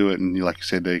set up to do it. And like you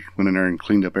said, they went in there and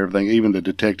cleaned up everything. Even the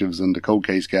detectives and the cold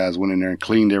case guys went in there and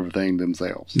cleaned everything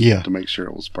themselves. Yeah. To make sure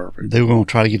it was perfect. They were going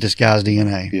to try to get this guy's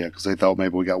DNA. Yeah, because they thought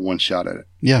maybe we got one shot at it.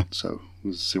 Yeah. So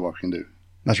let's see what we can do.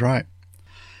 That's right.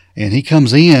 And he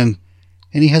comes in,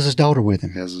 and he has his daughter with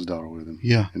him. He has his daughter with him.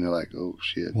 Yeah. And they're like, oh,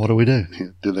 shit. What do we do?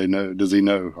 Do they know? Does he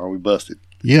know? Are we busted?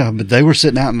 Yeah, but they were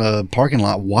sitting out in the parking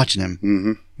lot watching him.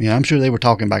 Mm-hmm. Yeah, I'm sure they were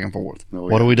talking back and forth. Oh,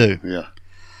 what do we do? Yeah.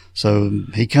 So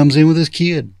he comes in with his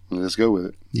kid. Let's go with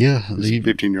it. Yeah. His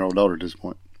 15-year-old daughter at this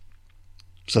point.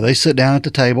 So they sit down at the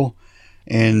table,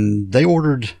 and they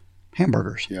ordered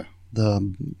hamburgers. Yeah.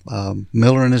 The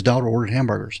Miller and his daughter ordered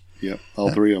hamburgers. Yep,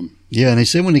 all three of them. Yeah, and he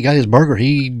said when he got his burger,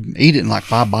 he ate it in like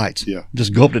 5 bites. Yeah.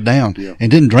 Just gulped it down. Yeah.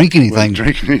 And didn't drink anything. Wasn't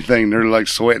drinking anything. They're like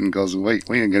sweating because, wait,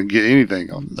 we ain't going to get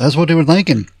anything off this. That's what they were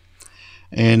thinking.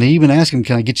 And he even asked him,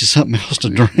 can I get you something else to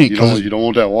drink? You don't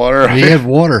want that water? He had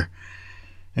water.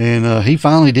 And he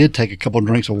finally did take a couple of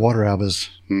drinks of water out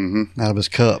of his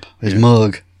cup, his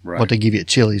mug. Right. What they give you at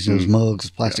Chili's, those mugs,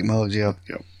 plastic mugs, yeah.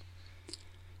 Yep.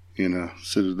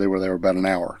 So they were there about an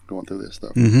hour going through this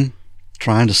stuff. Mm-hmm.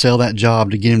 Trying to sell that job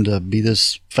to get him to be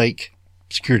this fake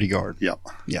security guard. Yep.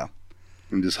 Yeah.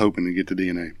 And just hoping to get the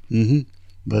DNA. Mm-hmm.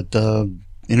 But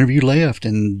interview left,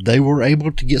 and they were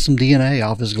able to get some DNA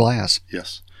off his glass.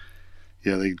 Yes.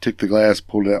 Yeah, they took the glass,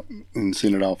 pulled it out, and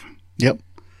sent it off. Yep.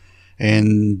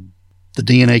 And the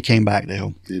DNA came back,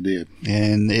 Dale. It did.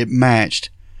 And it matched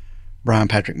Brian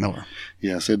Patrick Miller.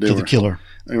 Yeah, said the killer.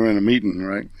 They were in a meeting,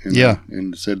 right? And, yeah.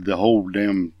 And said the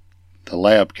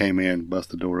lab came in,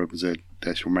 busted the door up, and said,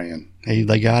 "That's your man." Hey,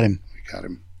 they got him. We got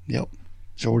him. Yep,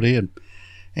 sure did.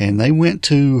 And they went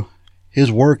to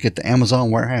his work at the Amazon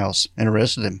warehouse and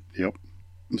arrested him. Yep.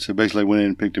 So basically, went in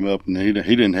and picked him up, and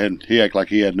he acted like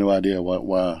he had no idea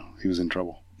why he was in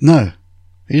trouble. No,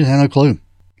 he didn't have no clue.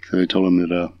 So they told him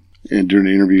that, and during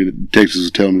the interview, the detectives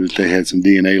was telling him that they had some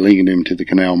DNA linking him to the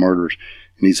Canal murders,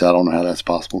 and he said, "I don't know how that's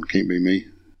possible. It can't be me."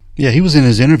 Yeah, he was in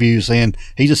his interview saying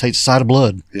he just hates the sight of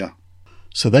blood. Yeah.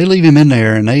 So they leave him in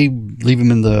there, and they leave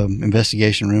him in the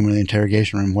investigation room or the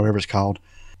interrogation room, whatever it's called.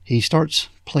 He starts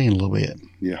playing a little bit.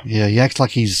 Yeah. Yeah, he acts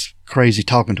like he's crazy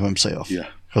talking to himself. Yeah.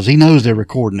 Because he knows they're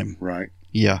recording him. Right.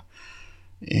 Yeah.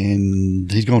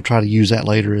 And he's going to try to use that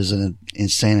later as an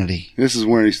insanity. This is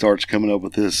where he starts coming up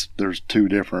with this. There's 2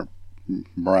 different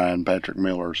Brian Patrick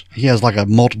Millers. He has like a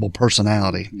multiple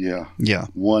personality. Yeah. Yeah.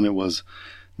 One, it was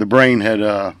the brain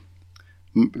had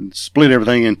split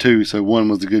everything in 2. So one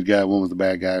was the good guy, one was the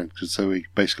bad guy. So he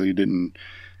basically didn't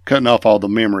cutting off all the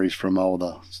memories from all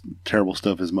the terrible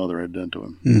stuff his mother had done to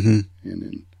him. Mm-hmm. And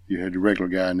then you had the regular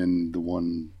guy, and then the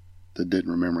one that didn't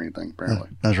remember anything. Apparently,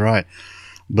 that's right.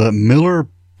 But Miller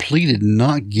pleaded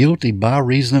not guilty by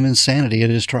reason of insanity at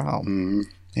his trial, and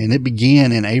it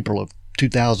began in April of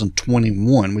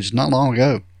 2021, which is not long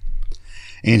ago.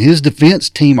 And his defense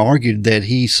team argued that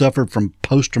he suffered from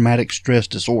post-traumatic stress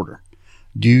disorder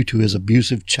due to his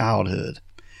abusive childhood.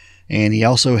 And he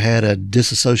also had a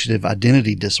dissociative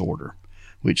identity disorder,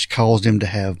 which caused him to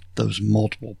have those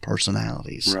multiple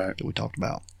personalities that we talked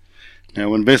about. Now,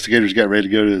 when investigators got ready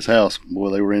to go to his house,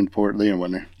 boy, they were in for it then,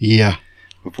 wasn't they? Yeah.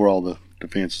 Before all the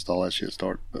defenses, all that shit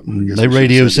started. They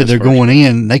radio said they're going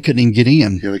in. They couldn't even get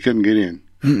in. Yeah, they couldn't get in.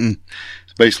 Mm-mm.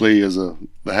 It's basically, the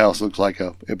house looks like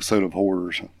a episode of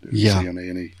Hoarders. Yeah. On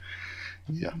A&E.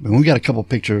 Yeah. And we got a couple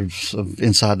pictures of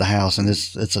inside the house, and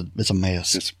it's a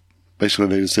mess. It's basically,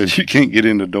 they just said you can't get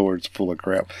in the door. It's full of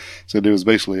crap. So there was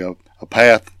basically a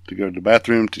path to go to the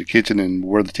bathroom, to the kitchen, and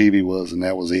where the TV was, and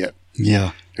that was it.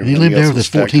 Yeah. And he lived there with his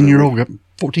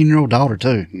 14-year-old daughter, too.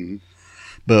 Mm-hmm.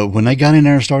 But when they got in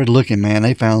there and started looking, man,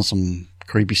 they found some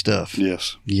creepy stuff.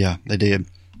 Yes. Yeah, they did.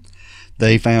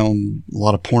 They found a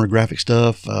lot of pornographic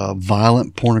stuff,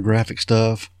 violent pornographic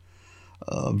stuff,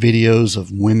 videos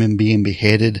of women being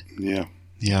beheaded. Yeah.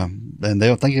 Yeah, and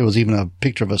they think it was even a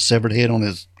picture of a severed head on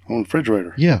his... On the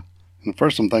refrigerator. Yeah. And at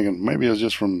first I'm thinking maybe it was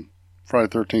just from Friday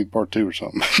 13th Part 2 or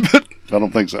something. But I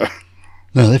don't think so.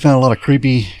 No, they found a lot of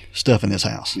creepy stuff in his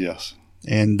house. Yes.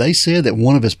 And they said that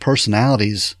one of his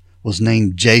personalities was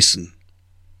named Jason.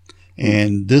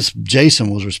 And this Jason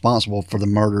was responsible for the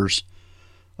murders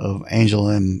of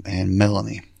Angela and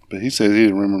Melanie. But he says he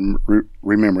didn't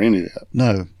remember any of that.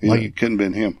 No. Like it couldn't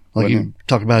have been him. Like you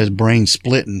talk about his brain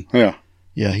splitting. Yeah.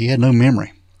 Yeah, he had no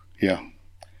memory. Yeah.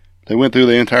 They went through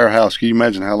the entire house. Can you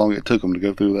imagine how long it took them to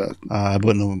go through that? I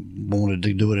wouldn't have wanted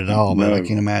to do it at all, but I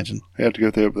can't imagine. They have to go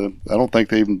through it, but I don't think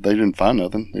they didn't find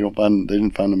nothing. They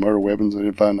didn't find the murder weapons. They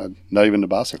didn't find not even the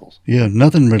bicycles. Yeah,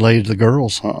 nothing related to the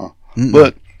girls.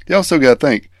 But you also got to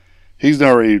think,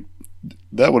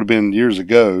 that would have been years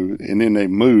ago, and then they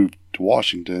moved to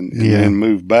Washington and then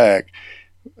moved back,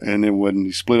 and then when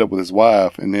he split up with his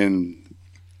wife, and then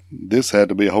this had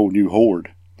to be a whole new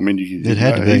horde. I mean,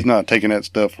 he's not taking that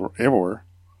stuff everywhere.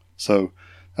 So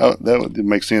that would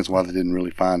make sense why they didn't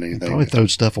really find anything. Probably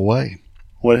throwed stuff away.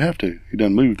 Well, they'd have to. He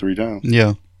done moved 3 times.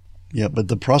 Yeah. Yeah, but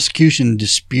the prosecution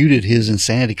disputed his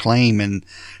insanity claim and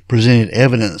presented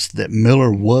evidence that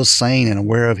Miller was sane and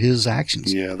aware of his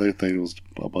actions. Yeah, they think it was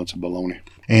a bunch of baloney.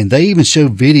 And they even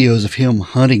showed videos of him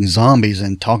hunting zombies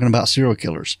and talking about serial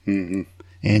killers. Mm-hmm.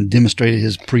 And demonstrated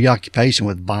his preoccupation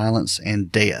with violence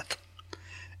and death.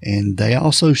 And they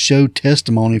also showed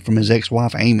testimony from his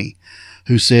ex-wife, Amy,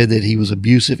 who said that he was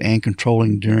abusive and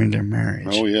controlling during their marriage.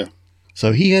 Oh, yeah.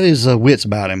 So he had his wits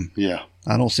about him. Yeah.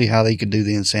 I don't see how they could do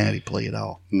the insanity plea at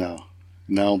all. No.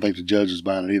 No, I don't think the judge was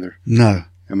buying it either. No.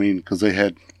 I mean, because they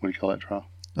had, what do you call that trial?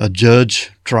 A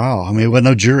judge trial. I mean, it wasn't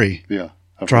no jury. Yeah.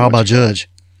 Trial by judge.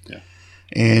 Yeah.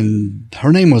 And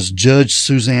her name was Judge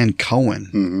Suzanne Cohen.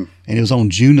 Mm-hmm. And it was on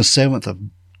June the 7th of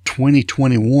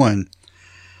 2021.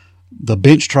 The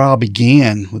bench trial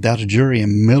began without a jury,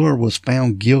 and Miller was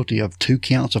found guilty of 2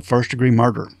 counts of first-degree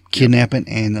murder, kidnapping,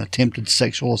 and attempted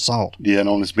sexual assault. Yeah, and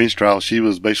on this bench trial, she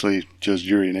was basically judge,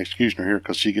 jury, and executioner here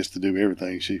because she gets to do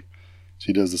everything. She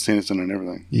does the sentencing and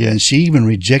everything. Yeah, and she even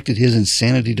rejected his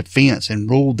insanity defense and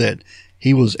ruled that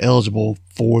he was eligible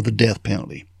for the death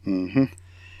penalty. Mm-hmm.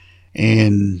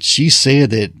 And she said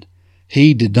that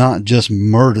he did not just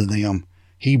murder them,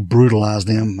 he brutalized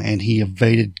them, and he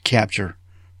evaded capture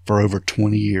for over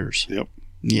 20 years. Yep.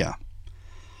 Yeah.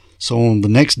 So on the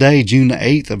next day, June the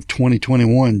 8th of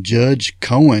 2021, Judge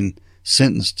Cohen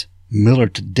sentenced Miller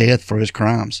to death for his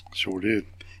crimes. Sure did.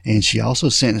 And she also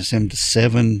sentenced him to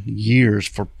 7 years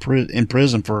in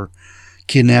prison for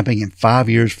kidnapping and 5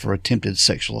 years for attempted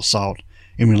sexual assault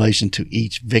in relation to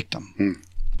each victim.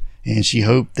 And she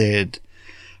hoped that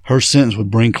her sentence would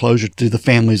bring closure to the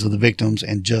families of the victims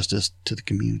and justice to the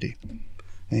community.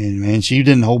 And man, she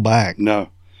didn't hold back. No.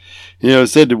 You know, it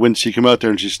said that when she came out there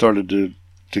and she started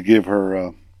to give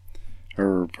her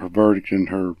verdict and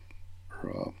her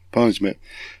punishment,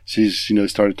 she's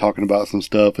started talking about some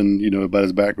stuff and about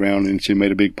his background, and she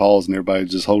made a big pause and everybody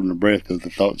was just holding their breath because they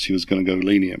thought she was going to go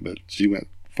lenient, but she went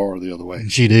far the other way.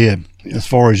 She did, as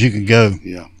far as you could go.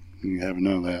 Yeah, you haven't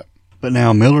known that. But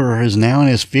now Miller is now in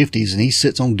his 50s and he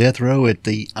sits on death row at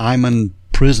the Iman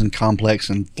Prison Complex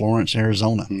in Florence,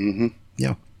 Arizona. Mm-hmm.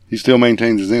 Yeah. He still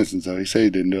maintains his innocence, though. He said he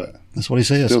didn't do it. That's what he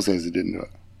says. Still says he didn't do it.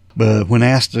 But when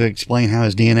asked to explain how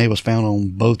his DNA was found on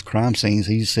both crime scenes,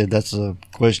 he said that's a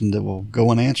question that will go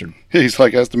unanswered. He's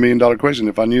like, that's the $1 million question.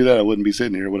 If I knew that, I wouldn't be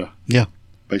sitting here, would I? Yeah.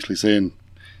 Basically saying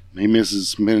he misses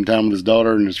spending time with his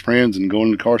daughter and his friends and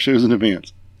going to car shows and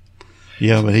events.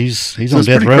 Yeah, but he's so on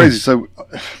death row. Crazy. So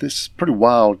this is pretty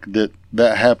wild that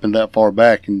happened that far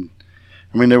back. And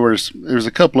I mean, there's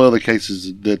a couple other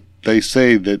cases that they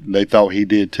say that they thought he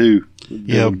did too.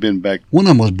 Yeah, been back. One of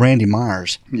them was Brandy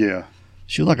Myers. Yeah,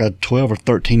 she was like a 12 or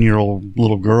 13-year-old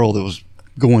little girl that was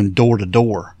going door to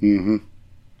door. Mm-hmm.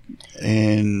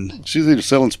 And she's either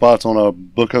selling spots on a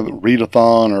book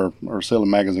readathon or selling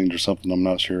magazines or something. I'm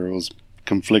not sure. It was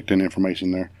conflicting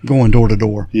information there. Going door to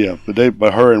door. Yeah,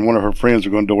 but her and one of her friends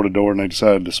were going door to door, and they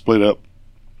decided to split up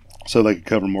so they could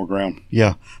cover more ground.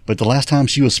 Yeah, but the last time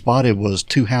she was spotted was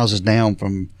 2 houses down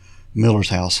from Miller's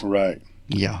house. Right.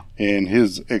 Yeah. And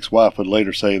his ex-wife would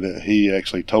later say that he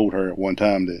actually told her at one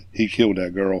time that he killed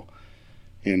that girl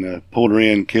and pulled her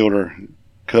in, killed her,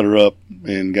 cut her up,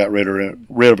 and got rid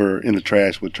of her in the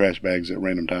trash with trash bags at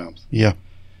random times. Yeah.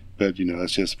 But,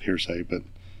 that's just hearsay. But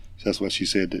that's what she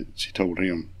said that she told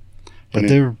him. But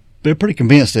they're pretty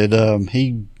convinced that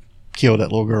he killed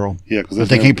that little girl. Yeah, because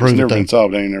they can't prove it. It's never been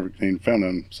solved. They ain't never found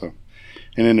none. So,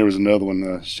 and then there was another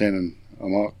one, Shannon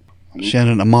Amok.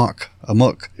 Shannon Amok.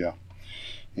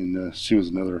 And she was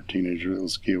another teenager that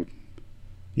was killed.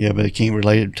 Yeah, but it can't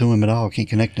relate it to him at all. Can't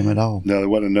connect him at all. No, there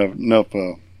wasn't enough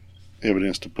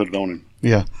evidence to put it on him.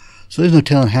 Yeah. So there's no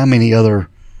telling how many other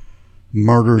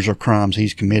murders or crimes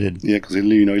he's committed. Yeah, because at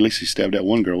least he stabbed that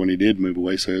one girl when he did move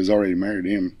away, so he was already married to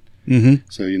him. Mm-hmm.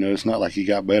 So, it's not like he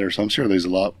got better. So I'm sure there's a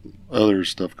lot other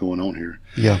stuff going on here.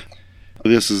 Yeah.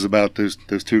 This is about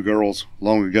those two girls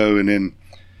long ago, and then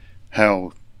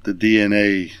how the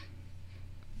DNA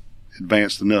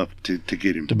advanced enough to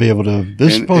get him. To be able to...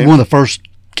 This is probably one of the first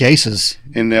cases.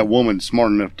 And that woman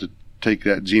smart enough to take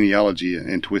that genealogy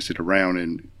and twist it around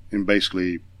and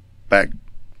basically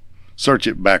search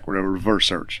it backward, a reverse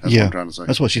search. That's what I'm trying to say.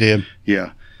 That's what she did.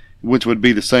 Yeah. Which would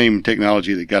be the same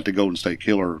technology that got the Golden State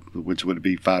Killer, which would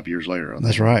be 5 years later.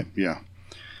 That's right. Yeah.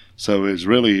 So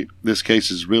this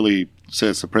case is really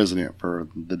sets the precedent for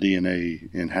the DNA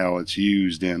and how it's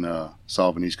used in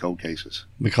solving these cold cases.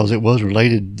 Because it was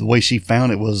related, the way she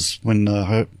found it was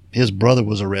when his brother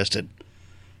was arrested.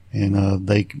 And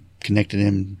they connected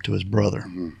him to his brother.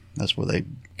 Mm-hmm. That's where they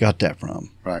got that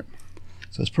from. Right.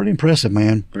 So it's pretty impressive,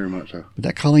 man. Very much so. But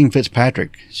that Colleen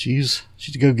Fitzpatrick, she's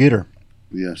a go-getter.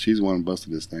 Yeah, she's the one who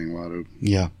busted this thing wide open.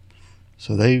 Yeah.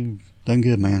 So they've done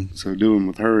good, man. So doing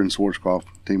with her and Schwarzkopf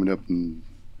teaming up and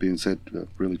being set to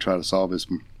really try to solve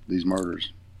these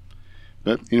murders.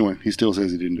 But anyway, he still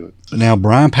says he didn't do it. Now,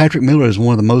 Brian Patrick Miller is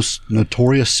one of the most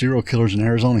notorious serial killers in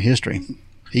Arizona history.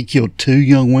 He killed 2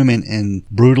 young women in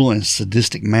brutal and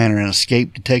sadistic manner and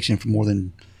escaped detection for more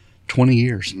than 20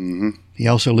 years. Mm-hmm. He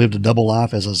also lived a double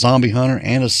life as a zombie hunter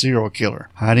and a serial killer,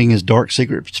 hiding his dark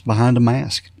secrets behind a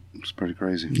mask. It's pretty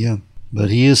crazy. Yeah. But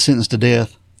he is sentenced to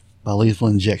death by lethal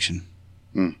injection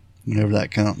whenever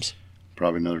that comes.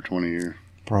 Probably another 20 years.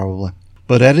 Probably.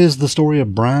 But that is the story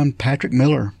of Brian Patrick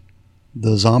Miller,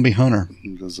 the zombie hunter.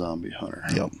 The zombie hunter.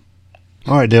 Yep.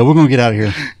 All right, Dale, we're going to get out of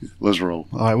here. Let's roll.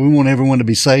 All right, we want everyone to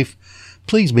be safe.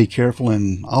 Please be careful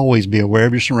and always be aware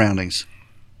of your surroundings.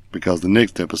 Because the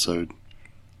next episode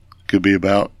could be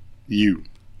about you.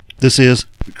 This is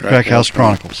the Crack House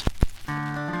Chronicles.